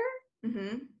banter,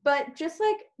 but just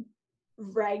like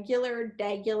regular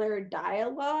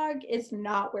dialogue is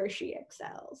not where she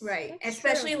excels. Right. That's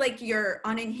especially true. Like your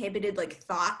uninhibited like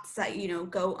thoughts that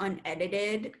go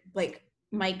unedited, like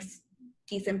Mike's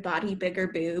decent body, bigger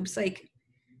boobs, like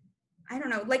I don't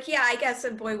know, like I guess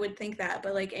a boy would think that,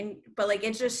 but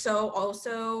it's just so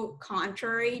also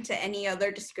contrary to any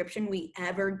other description we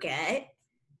ever get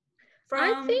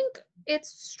from. I think it's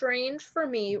strange for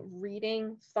me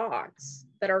reading thoughts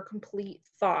that are complete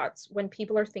thoughts when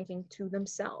people are thinking to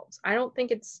themselves. I don't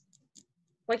think it's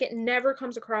like it never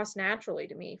comes across naturally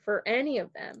to me for any of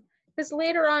them, because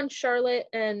later on Charlotte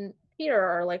and Peter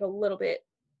are like a little bit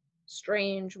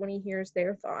strange when he hears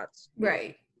their thoughts.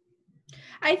 Right.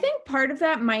 I think part of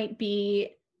that might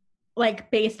be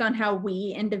like based on how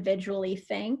we individually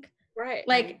think. Right.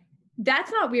 Like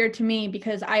that's not weird to me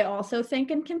because I also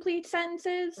think in complete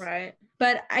sentences. Right.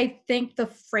 But I think the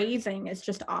phrasing is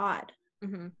just odd.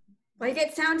 Like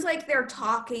it sounds like they're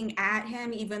talking at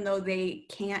him even though they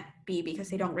can't be because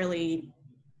they don't really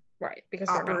because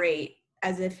operate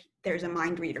as if there's a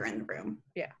mind reader in the room.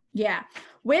 Yeah.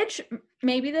 Which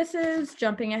maybe this is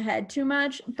jumping ahead too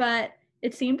much, but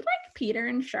it seemed like Peter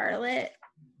and Charlotte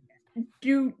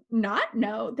do not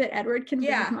know that Edward can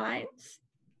read minds.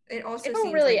 It also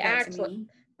seems really like act like,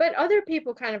 but other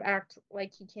people kind of act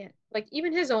like he can't. Like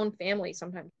even his own family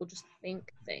sometimes will just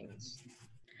think things.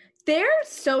 They're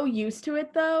so used to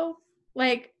it though.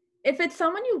 Like if it's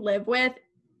someone you live with,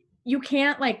 you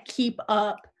can't like keep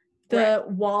up the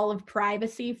wall of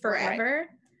privacy forever.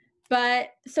 But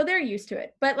so they're used to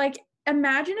it. But like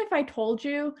imagine if I told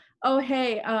you, oh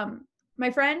hey, my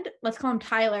friend, let's call him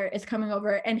Tyler, is coming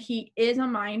over and he is a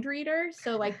mind reader.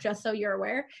 So like just so you're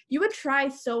aware, you would try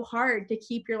so hard to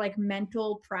keep your like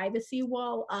mental privacy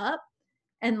wall up.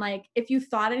 And like if you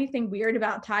thought anything weird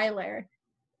about Tyler,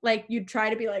 like you'd try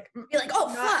to be like, oh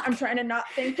fuck, I'm trying to not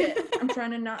think it. I'm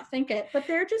trying to not think it. But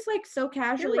they're just like so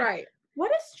casually. You're right.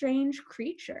 What a strange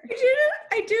creature.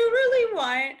 I do really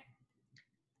want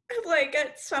like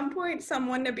at some point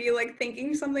someone to be like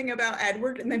thinking something about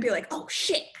Edward and then be like, oh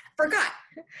shit, forgot.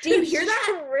 Do you hear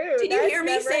that? True. Did you hear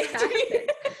me say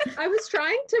it? I was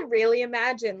trying to really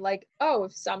imagine like, oh,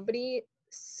 if somebody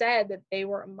said that they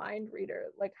were a mind reader,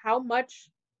 like how much,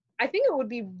 I think it would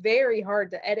be very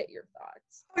hard to edit your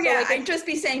thoughts. Oh, yeah, like, I'd just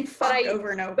be saying fuck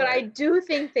over and over. But I do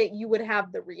think that you would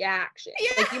have the reaction.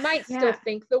 Yeah. Like you might still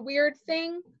think the weird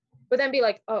thing, but then be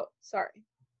like, oh, sorry.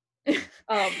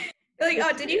 Like,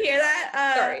 oh, did you hear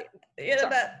that? Sorry. Yeah,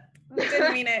 sorry. That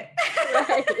didn't mean it.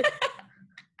 Right.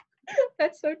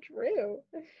 That's so true.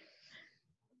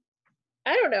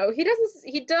 I don't know.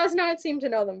 He does not seem to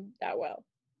know them that well.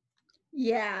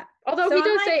 Yeah. Although he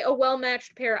does say a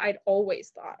well-matched pair, I'd always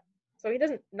thought. So he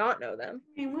doesn't not know them.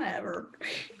 I mean, whatever.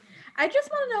 I just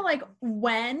want to know, like,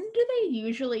 when do they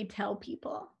usually tell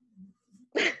people?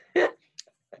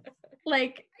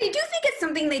 Like, I do think it's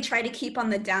something they try to keep on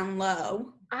the down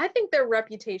low. I think their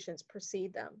reputations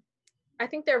precede them. I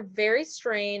think they're very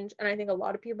strange, and I think a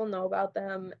lot of people know about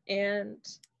them, and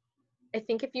I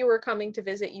think if you were coming to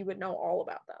visit, you would know all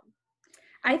about them.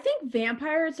 I think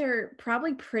vampires are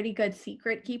probably pretty good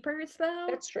secret keepers, though.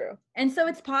 That's true. And so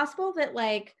it's possible that,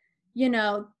 like, you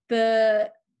know,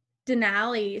 the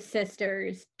Denali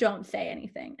sisters don't say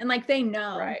anything. And, like, they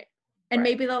know. Right. And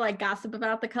maybe they'll, like, gossip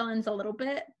about the Cullens a little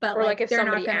bit, but, or, like if they're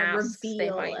not somebody going to asks, they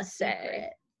reveal might a say. secret.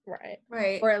 Right.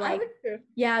 Right. Or, like,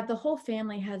 yeah, the whole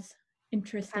family has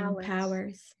interesting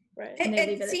powers. Right. And they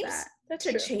leave it it seems at that.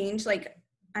 to change, like,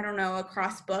 I don't know,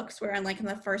 across books, where like in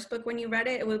the first book when you read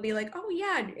it, it would be like, oh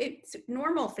yeah, it's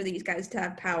normal for these guys to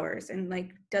have powers. And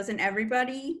like, doesn't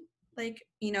everybody, like,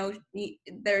 you know,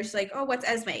 there's like, oh, what's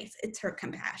Esme's? It's her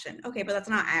compassion. Okay, but that's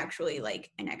not actually like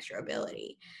an extra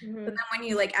ability. Mm-hmm. But then when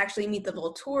you like actually meet the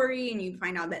Volturi and you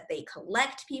find out that they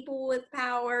collect people with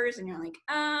powers, and you're like,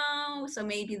 oh, so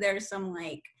maybe there's some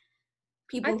like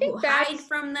people who hide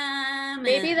from them.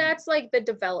 Maybe that's like the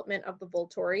development of the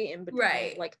Volturi in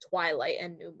between like Twilight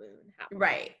and New Moon happened.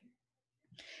 Right.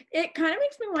 It kind of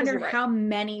makes me wonder how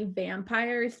many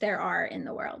vampires there are in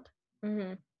the world.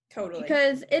 Mm-hmm. Totally.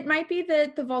 Because it might be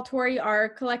that the Volturi are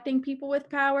collecting people with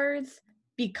powers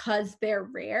because they're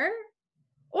rare.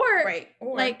 Or,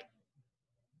 like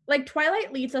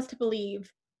Twilight leads us to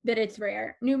believe that it's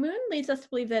rare. New Moon leads us to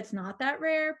believe that it's not that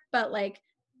rare, but like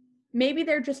maybe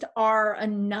there just are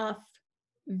enough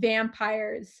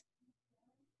vampires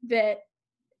that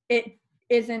it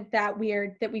isn't that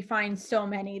weird that we find so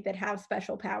many that have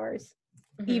special powers,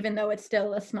 even though it's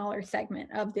still a smaller segment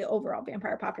of the overall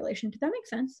vampire population. Did that make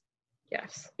sense?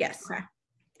 Yes. Okay.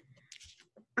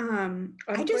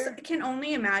 I just can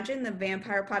only imagine the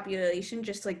vampire population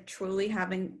just like truly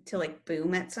having to like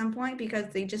boom at some point,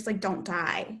 because they just like don't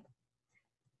die.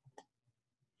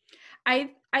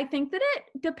 I think that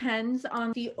it depends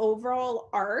on the overall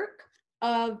arc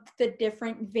of the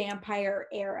different vampire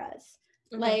eras.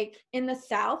 Mm-hmm. Like in the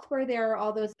South, where there are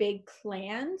all those big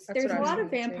clans, there's a lot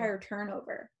of vampire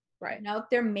turnover. Right. You know,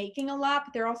 they're making a lot,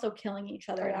 but they're also killing each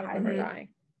other. A lot of them are dying.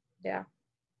 Yeah.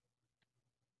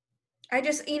 I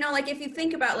just, you know, like if you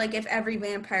think about like if every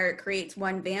vampire creates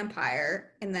one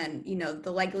vampire and then, you know,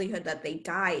 the likelihood that they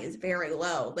die is very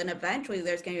low, then eventually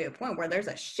there's going to be a point where there's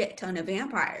a shit ton of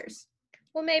vampires.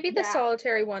 Well, maybe the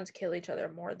solitary ones kill each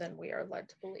other more than we are led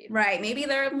to believe. Right. Maybe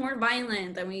they're more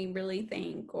violent than we really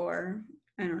think, or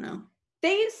I don't know.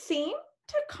 They seem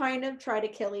to kind of try to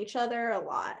kill each other a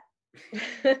lot.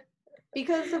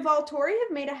 Because the Volturi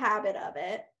have made a habit of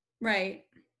it. Right.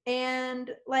 And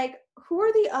like, who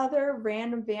are the other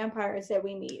random vampires that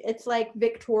we meet? It's like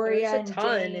Victoria and James. There's a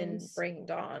ton in Bring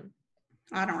Dawn.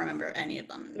 I don't remember any of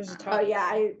them. There's a ton. Oh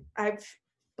yeah, I've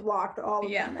blocked all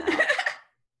of them out.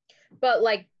 But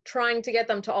like trying to get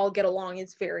them to all get along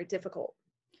is very difficult.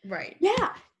 Right. Yeah,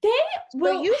 they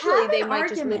will. Usually they might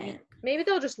just leave. Maybe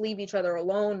they'll just leave each other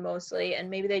alone mostly, and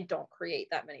maybe they don't create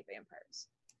that many vampires.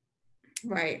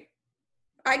 Right.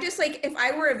 I just like, if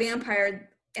I were a vampire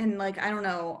and like, I don't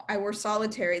know, I were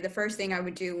solitary, the first thing I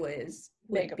would do would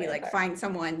be like find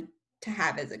someone to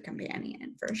have as a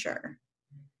companion for sure.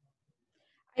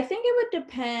 I think it would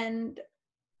depend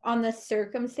on the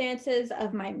circumstances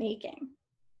of my making.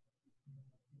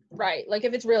 Right. Like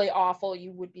if it's really awful,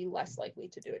 you would be less likely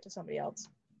to do it to somebody else.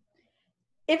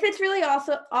 If it's really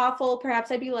also awful, perhaps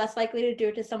I'd be less likely to do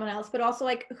it to someone else, but also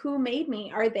like, who made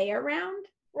me? Are they around?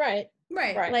 Right.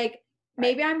 Like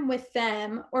maybe I'm with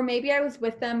them, or maybe I was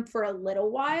with them for a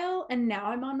little while and now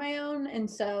I'm on my own. And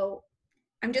so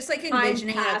I'm just like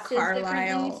envisioning a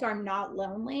Carlisle, so I'm not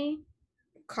lonely.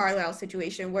 Carlisle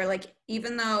situation where like,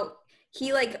 even though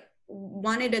he like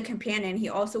wanted a companion, he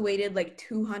also waited like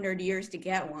 200 years to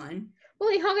get one.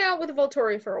 Well, he hung out with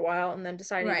Volturi for a while and then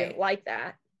decided he didn't like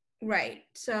that. Right.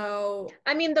 So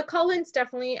I mean, the Cullens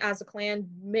definitely as a clan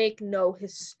make no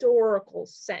historical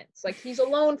sense. Like he's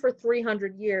alone for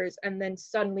 300 years and then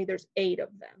suddenly there's 8 of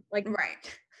them. Like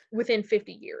within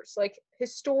 50 years. Like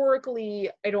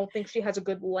historically, I don't think she has a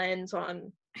good lens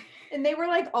on. And they were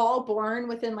like all born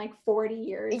within like 40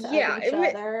 years of each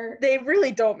other. They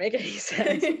really don't make any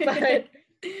sense. But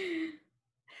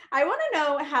I want to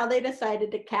know how they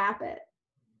decided to cap it.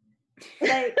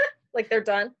 Like, like they're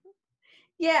done?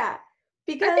 Yeah.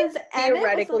 Because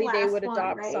theoretically they would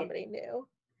adopt somebody new.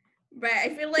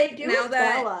 Right. I feel like now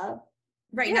that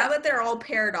now that they're all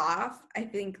paired off, I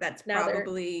think that's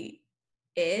probably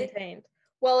it. Contained.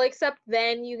 Well, except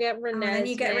then you get Renesmee. Then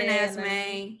you get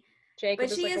Renesmee. Jacob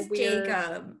but she is is like a weird...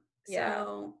 Jacob. Yeah.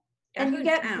 So And you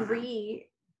get I don't know. Bree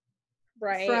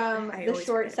Right. from I The always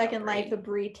Short forget about Second Life Bree. of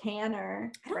Bree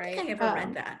Tanner, I don't Right. think I ever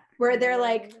read that. where they're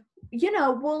like, Weird. you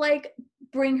know, we'll like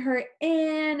bring her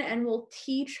in and we'll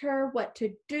teach her what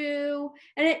to do.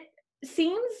 And it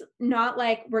seems not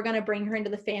like we're going to bring her into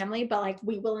the family, but like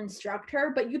we will instruct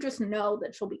her, but you just know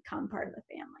that she'll become part of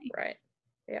the family. Right.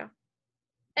 Yeah.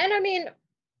 And I mean,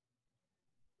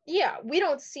 yeah, we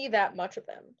don't see that much of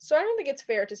them. So I don't think it's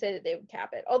fair to say that they would cap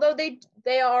it. Although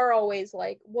they are always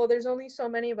like, well, there's only so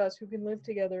many of us who can live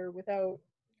together without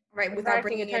without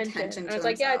bringing bringing attention And to I was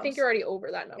like, yeah, I think themselves. you're already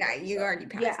over that number. Yeah, you already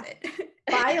passed it.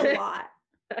 By a lot.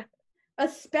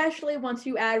 Especially once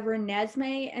you add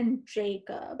Renesmee and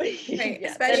Jacob. Right. Yeah,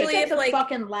 Especially if a like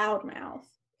fucking loudmouth.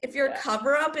 if your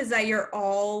cover up is that you're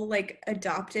all like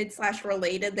adopted /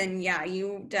 related, then yeah,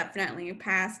 you definitely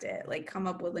passed it. Like come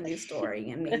up with a new story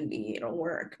and maybe it'll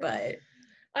work. But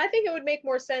I think it would make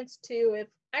more sense too if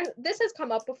this has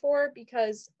come up before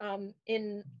because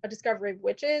in A Discovery of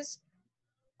Witches,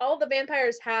 all the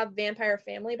vampires have vampire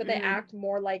family, but they act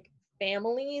more like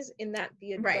families in that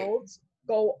the adults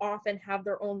go off and have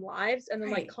their own lives and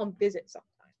then like come visit sometimes.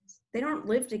 They don't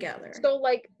live together. So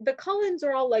like the Cullens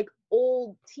are all like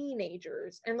old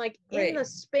teenagers and like in the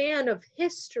span of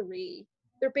history,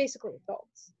 they're basically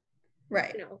adults.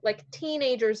 Right. You know, like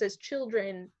teenagers as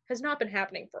children has not been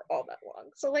happening for all that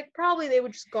long. So like probably they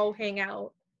would just go hang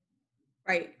out.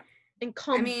 Right. And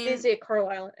come visit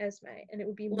Carlisle and Esme, and it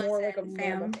would be more like a normal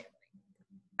family.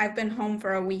 I've been home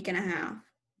for a week and a half,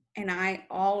 and I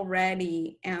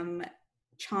already am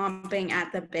chomping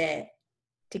at the bit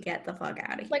to get the fuck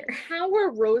out of here. Like, how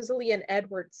are Rosalie and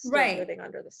Edward still living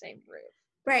under the same roof?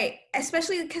 Right,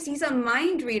 especially because he's a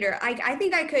mind reader. I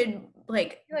think I could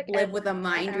like live with a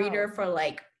mind reader for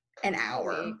like an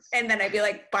hour, and then I'd be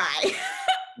like, bye.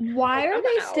 Why are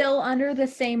they still under the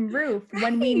same roof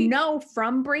when we know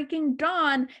from Breaking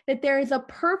Dawn that there is a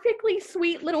perfectly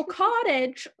sweet little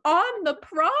cottage on the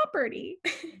property?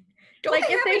 Like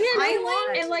if they had an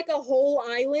island and like a whole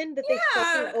island that they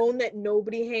fucking own that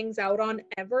nobody hangs out on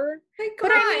ever.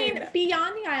 But I mean,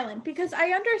 beyond the island, because I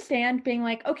understand being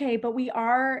like, okay, but we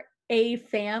are a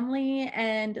family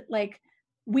and like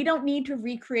we don't need to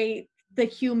recreate the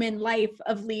human life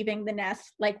of leaving the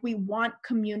nest. Like we want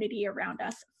community around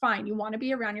us. Fine, you want to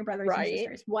be around your brothers and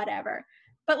sisters, whatever.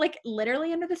 But like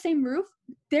literally under the same roof,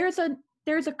 there's a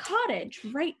cottage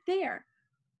right there.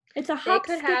 It's a hop,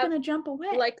 skip, and a jump away.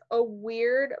 Like a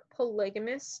weird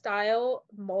polygamous style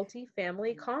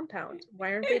multi-family compound.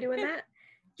 Why aren't they doing that?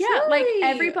 Yeah, like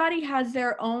everybody has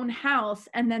their own house,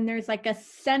 and then there's like a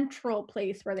central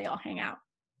place where they all hang out.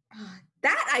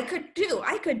 That I could do.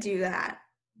 I could do that.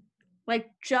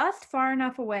 Like just far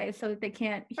enough away so that they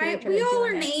can't hear each other. We all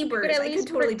are neighbors. But at I least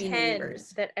could totally be neighbors.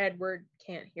 That Edward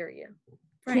can't hear you.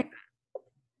 Right.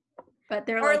 But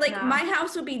they're like nah. My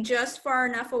house would be just far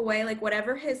enough away, like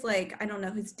whatever his like I don't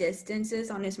know his distance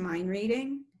is on his mind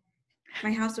reading.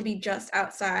 My house would be just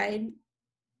outside.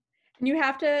 And you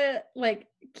have to like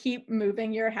keep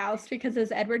moving your house because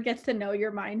as Edward gets to know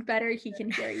your mind better, he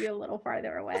can hear you a little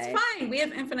farther away. That's fine. We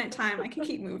have infinite time. I can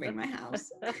keep moving my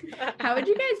house. How would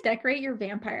you guys decorate your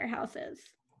vampire houses?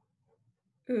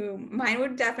 Ooh, mine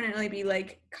would definitely be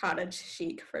like cottage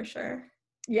chic for sure.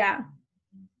 Yeah.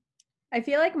 I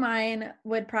feel like mine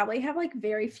would probably have like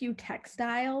very few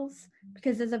textiles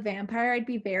because as a vampire, I'd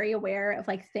be very aware of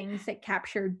like things that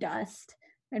capture dust.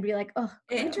 I'd be like, oh,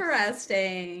 gross.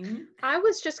 Interesting. I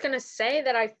was just going to say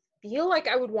that I feel like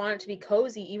I would want it to be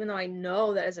cozy, even though I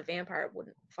know that as a vampire, I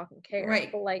wouldn't fucking care.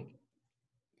 Right. But like,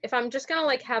 if I'm just going to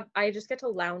like I just get to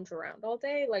lounge around all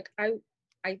day, like I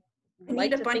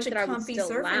like to think that I would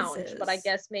still lounge, but I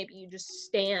guess maybe you just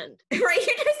stand. Right,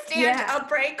 you just stand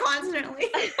upright constantly.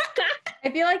 I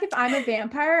feel like if I'm a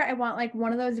vampire, I want like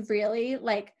one of those really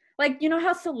like you know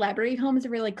how celebrity homes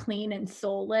are really clean and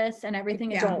soulless and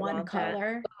everything is one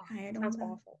color? Sounds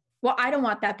awful. Well, I don't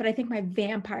want that, but I think my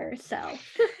vampire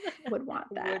self would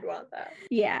want that. Would want that.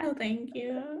 Yeah. Oh, thank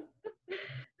you.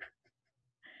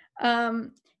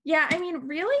 Yeah, I mean,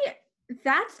 really,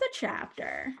 that's the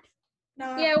chapter.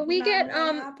 We get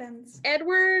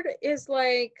Edward is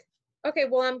like, okay,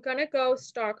 well, I'm gonna go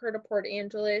stalk her to Port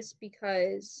Angeles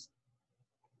because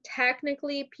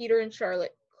technically Peter and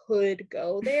Charlotte could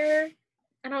go there.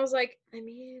 And I was like, I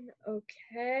mean,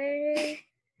 okay.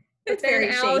 But then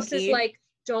Alice is like,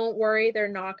 don't worry, they're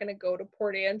not gonna go to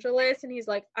Port Angeles. And he's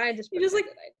like, I just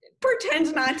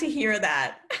pretend not to hear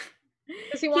that.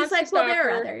 Because he wants to stalk her, there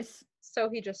are others. So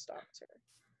he just stalks her.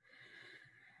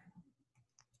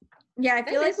 Yeah, I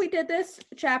feel like we did this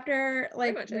chapter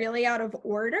like really out of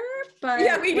order, but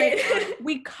yeah, we did.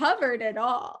 We covered it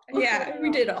all. Yeah, we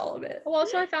did all of it. Well,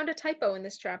 also I found a typo in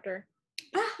this chapter.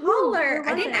 Holler!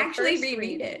 I didn't actually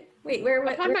reread it. Wait,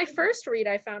 Upon my first read,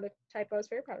 I found a typo. I was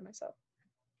very proud of myself.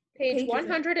 Page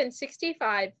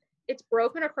 165. It's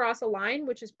broken across a line,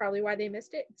 which is probably why they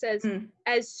missed it. It says,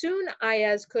 as soon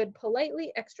as could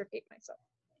politely extricate myself.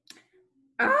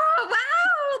 Oh,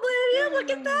 wow, Lydia,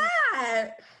 look at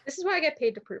that. This is why I get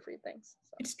paid to proofread things.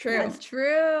 So. It's true. That's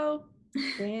true.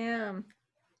 Damn.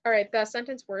 All right, best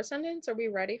sentence, worst sentence. Are we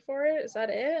ready for it? Is that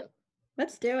it?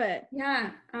 Let's do it. Yeah.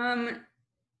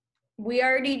 We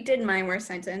already did my worst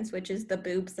sentence, which is the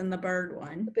boobs and the bird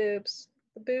one. The boobs.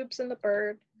 The boobs and the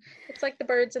bird. It's like the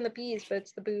birds and the bees, but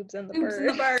it's the boobs and the boobs bird.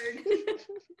 And the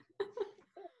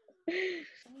bird.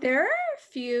 There are a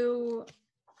few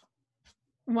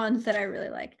ones that I really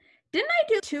like. Didn't I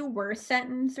do 2 worst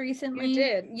sentences recently? You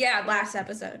did. Yeah, last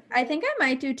episode. I think I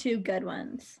might do 2 good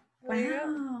ones.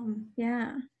 Wow.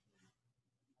 Yeah.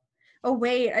 Oh,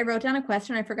 wait. I wrote down a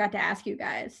question I forgot to ask you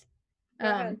guys.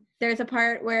 There's a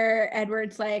part where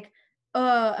Edward's like,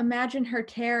 imagine her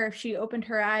terror if she opened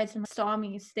her eyes and saw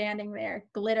me standing there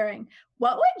glittering.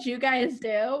 What would you guys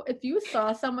do if you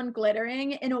saw someone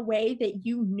glittering in a way that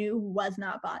you knew was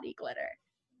not body glitter?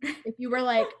 If you were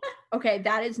like, okay,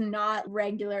 that is not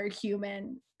regular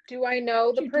human. Do I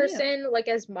know the person like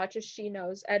as much as she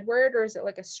knows Edward, or is it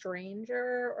like a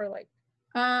stranger, or like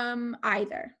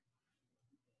either?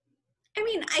 I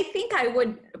mean, I think I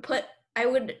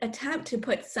would attempt to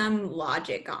put some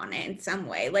logic on it in some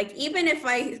way. Like, even if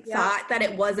I thought that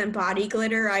it wasn't body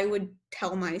glitter, I would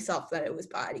tell myself that it was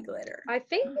body glitter. I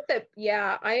think that,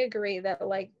 yeah, I agree that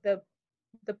like the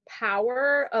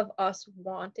power of us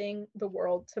wanting the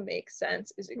world to make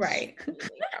sense is extremely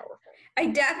powerful. I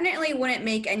definitely wouldn't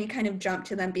make any kind of jump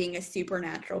to them being a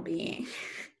supernatural being.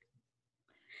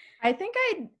 I think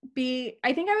I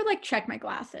would like check my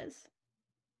glasses.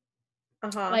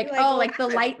 Like the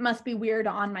light must be weird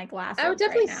on my glasses. I would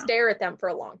definitely stare at them for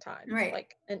a long time. Right.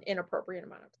 Like an inappropriate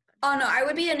amount of time. Oh no, I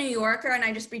would be a New Yorker and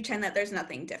I just pretend that there's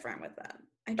nothing different with them.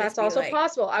 That's also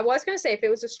possible. I was going to say, if it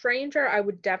was a stranger, I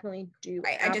would definitely do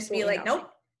Right. I'd just be like,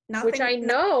 nope, nothing. Which I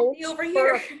know over for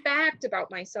here. a fact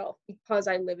about myself because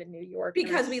I live in New York.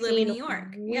 Because we live in New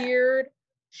York. Weird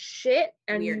shit,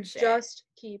 and you just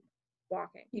keep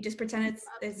walking. You just pretend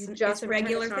it's a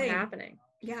regular thing happening.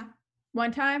 Yeah.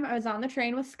 One time I was on the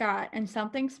train with Scott and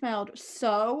something smelled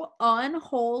so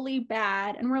unholy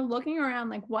bad. And we're looking around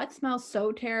like, what smells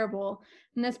so terrible?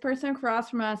 And this person across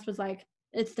from us was like,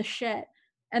 it's the shit.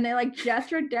 And they like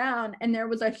gestured down and there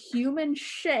was a human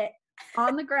shit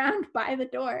on the ground by the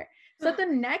door. So at the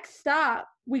next stop,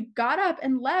 we got up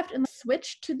and left and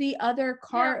switched to the other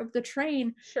car of the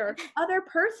train. Sure. The other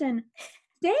person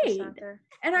stayed.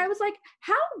 And I was like,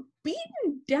 how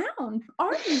beaten down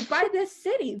are you by this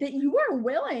city that you are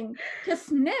willing to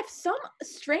sniff some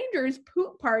stranger's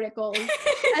poop particles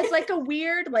as like a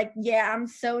weird, like, yeah, I'm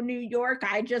so New York,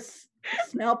 I just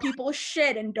smell people's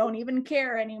shit and don't even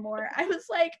care anymore. I was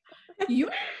like, you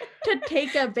need to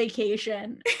take a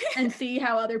vacation and see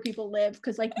how other people live,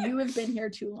 because like you have been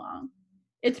here too long.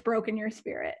 It's broken your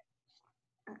spirit.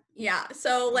 Yeah,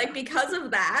 so like because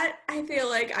of that, I feel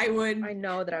like I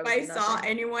know that if I saw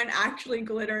anyone actually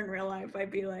glitter in real life, I'd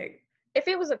be like, if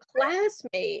it was a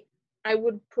classmate, I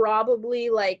would probably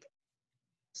like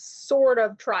sort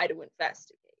of try to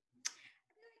investigate.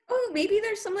 Oh, maybe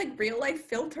there's some like real life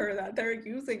filter that they're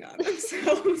using on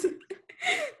themselves.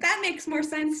 That makes more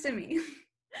sense to me.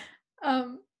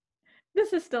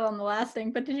 This is still on the last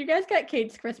thing, but did you guys get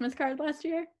Kate's Christmas card last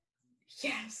year?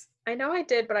 Yes. I know I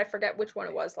did, but I forget which one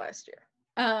it was last year.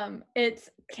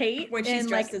 It's Kate when she's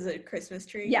dressed as a Christmas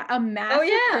tree. Yeah, a massive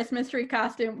Christmas tree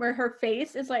costume where her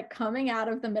face is like coming out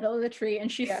of the middle of the tree,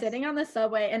 and she's sitting on the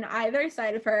subway, and either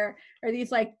side of her are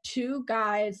these like 2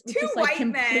 guys with just like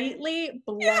completely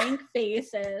blank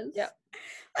faces. Yep.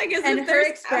 Like as and her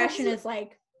expression is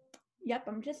like, "Yep,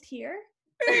 I'm just here."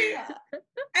 Yeah. And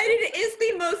it is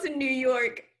the most New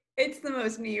York. It's the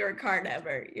most New York card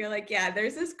ever. You're like, yeah,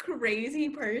 there's this crazy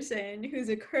person who's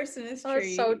a Christmas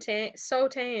tree. Oh, so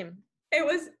tame. It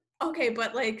was okay,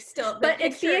 but like still, but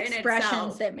it's the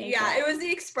expressions that make it was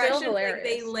the expression. Like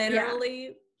they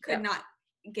literally could not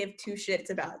give 2 shits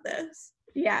about this.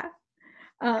 Yeah.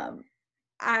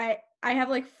 I have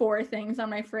like 4 things on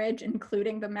my fridge,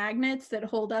 including the magnets that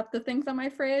hold up the things on my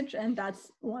fridge, and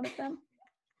that's one of them.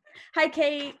 Hi,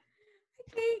 Kate.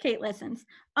 Kate listens.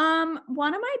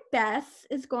 One of my bests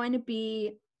is going to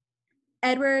be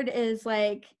Edward is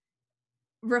like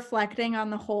reflecting on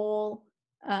the whole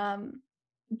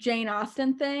Jane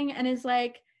Austen thing and is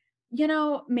like, you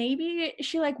know, maybe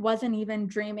she like wasn't even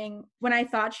dreaming when I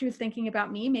thought she was thinking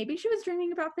about me. Maybe she was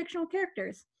dreaming about fictional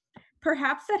characters.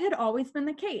 Perhaps that had always been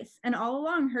the case, and all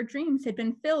along her dreams had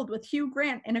been filled with Hugh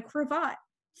Grant in a cravat.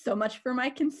 So much for my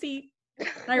conceit.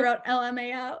 I wrote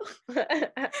LMAO.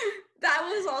 That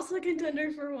was also a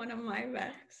contender for one of my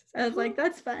best. I was like,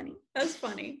 that's funny. That's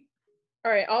funny.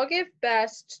 All right, I'll give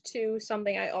best to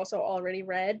something I also already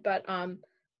read, but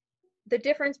the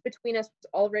difference between us was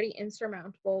already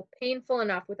insurmountable, painful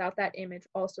enough without that image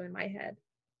also in my head.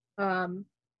 And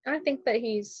I think that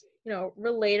he's, you know,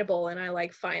 relatable, and I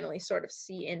like finally sort of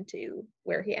see into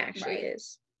where he actually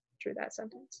is through that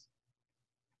sentence.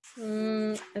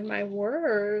 And my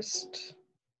worst.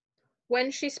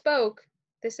 When she spoke,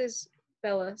 this is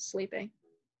Bella sleeping.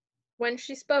 When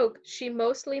she spoke, she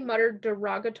mostly muttered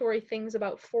derogatory things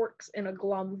about forks in a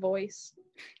glum voice.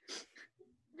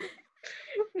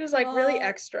 It was like really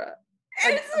extra.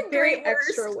 It's a very great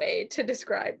extra worst. way to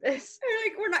describe this.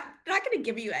 Like, we're not going to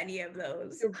give you any of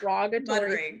those. Derogatory.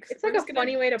 Mutterings. It's like a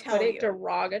funny way to put it. You.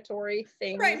 Derogatory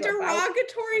things. Right,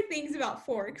 derogatory things about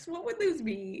forks. What would those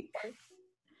be?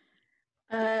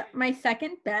 My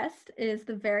second best is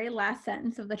the very last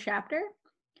sentence of the chapter.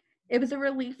 It was a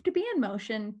relief to be in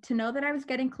motion, to know that I was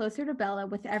getting closer to Bella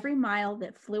with every mile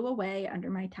that flew away under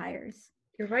my tires.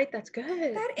 You're right, that's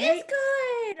good. That is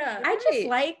good. I just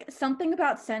like something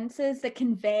about sentences that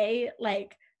convey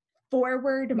like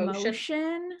forward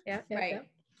motion. Yeah, right.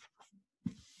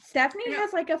 Yeah. Stephanie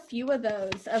has like a few of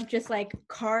those of just like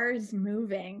cars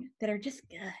moving that are just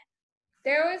good.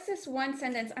 There was this one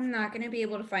sentence I'm not going to be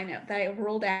able to find out that I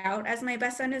rolled out as my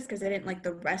best sentence because I didn't like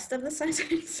the rest of the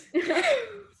sentence.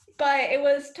 But it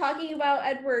was talking about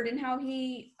Edward and how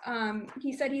he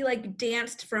said he like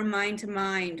danced from mind to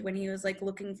mind when he was like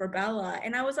looking for Bella.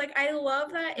 And I was like, I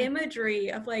love that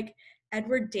imagery of like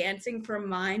Edward dancing from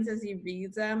minds as he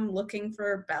reads them, looking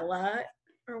for Bella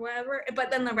or whatever.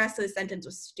 But then the rest of the sentence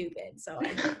was stupid, so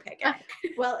I didn't pick it.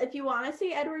 Well, if you want to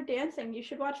see Edward dancing, you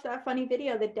should watch that funny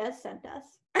video that Des sent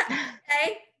us.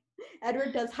 Hey,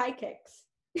 Edward does high kicks.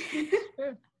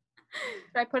 Should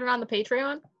I put it on the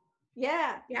Patreon?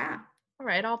 Yeah. All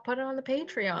right, I'll put it on the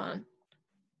Patreon.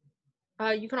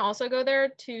 You can also go there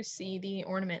to see the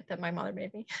ornament that my mother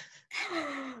made me.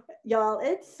 Y'all,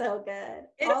 it's so good.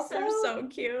 It's also, so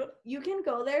cute. You can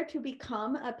go there to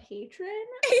become a patron.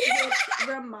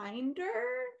 Reminder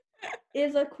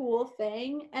is a cool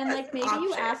thing. And like maybe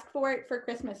you ask for it for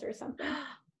Christmas or something.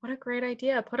 What a great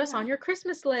idea. Put us on your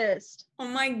Christmas list. Oh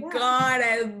my God,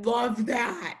 I love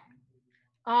that.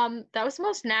 That was the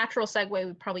most natural segue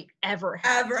we probably ever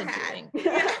had. Doing.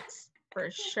 Yes, for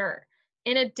sure.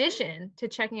 In addition to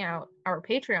checking out our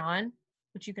Patreon,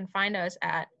 which you can find us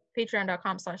at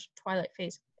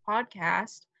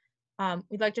patreon.com/TwilightPhasePodcast,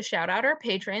 we'd like to shout out our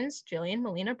patrons, Jillian,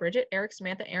 Melina, Bridget, Eric,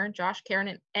 Samantha, Aaron, Josh, Karen,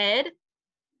 and Ed.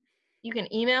 You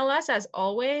can email us, as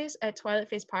always, at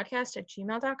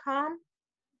twilightphasepodcast@gmail.com.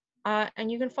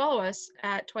 And you can follow us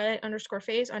at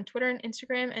Twilight_phase on Twitter and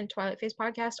Instagram, and Twilight Phase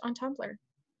Podcast on Tumblr.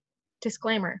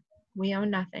 Disclaimer, we own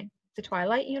nothing. The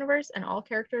Twilight universe and all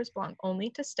characters belong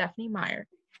only to Stephanie Meyer.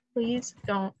 Please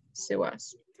don't sue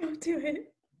us. Don't do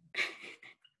it.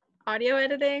 Audio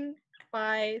editing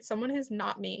by someone who's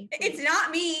not me. Please. It's not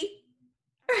me.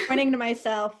 Pointing to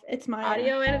myself. It's my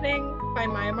audio editing by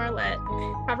Maya Marlette.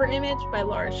 Cover image by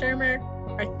Laura Shermer.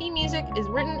 Our theme music is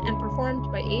written and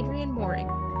performed by Adrian Mooring.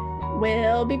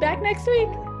 We'll be back next week.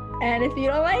 And if you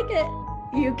don't like it,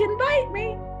 you can bite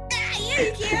me.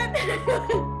 You can't.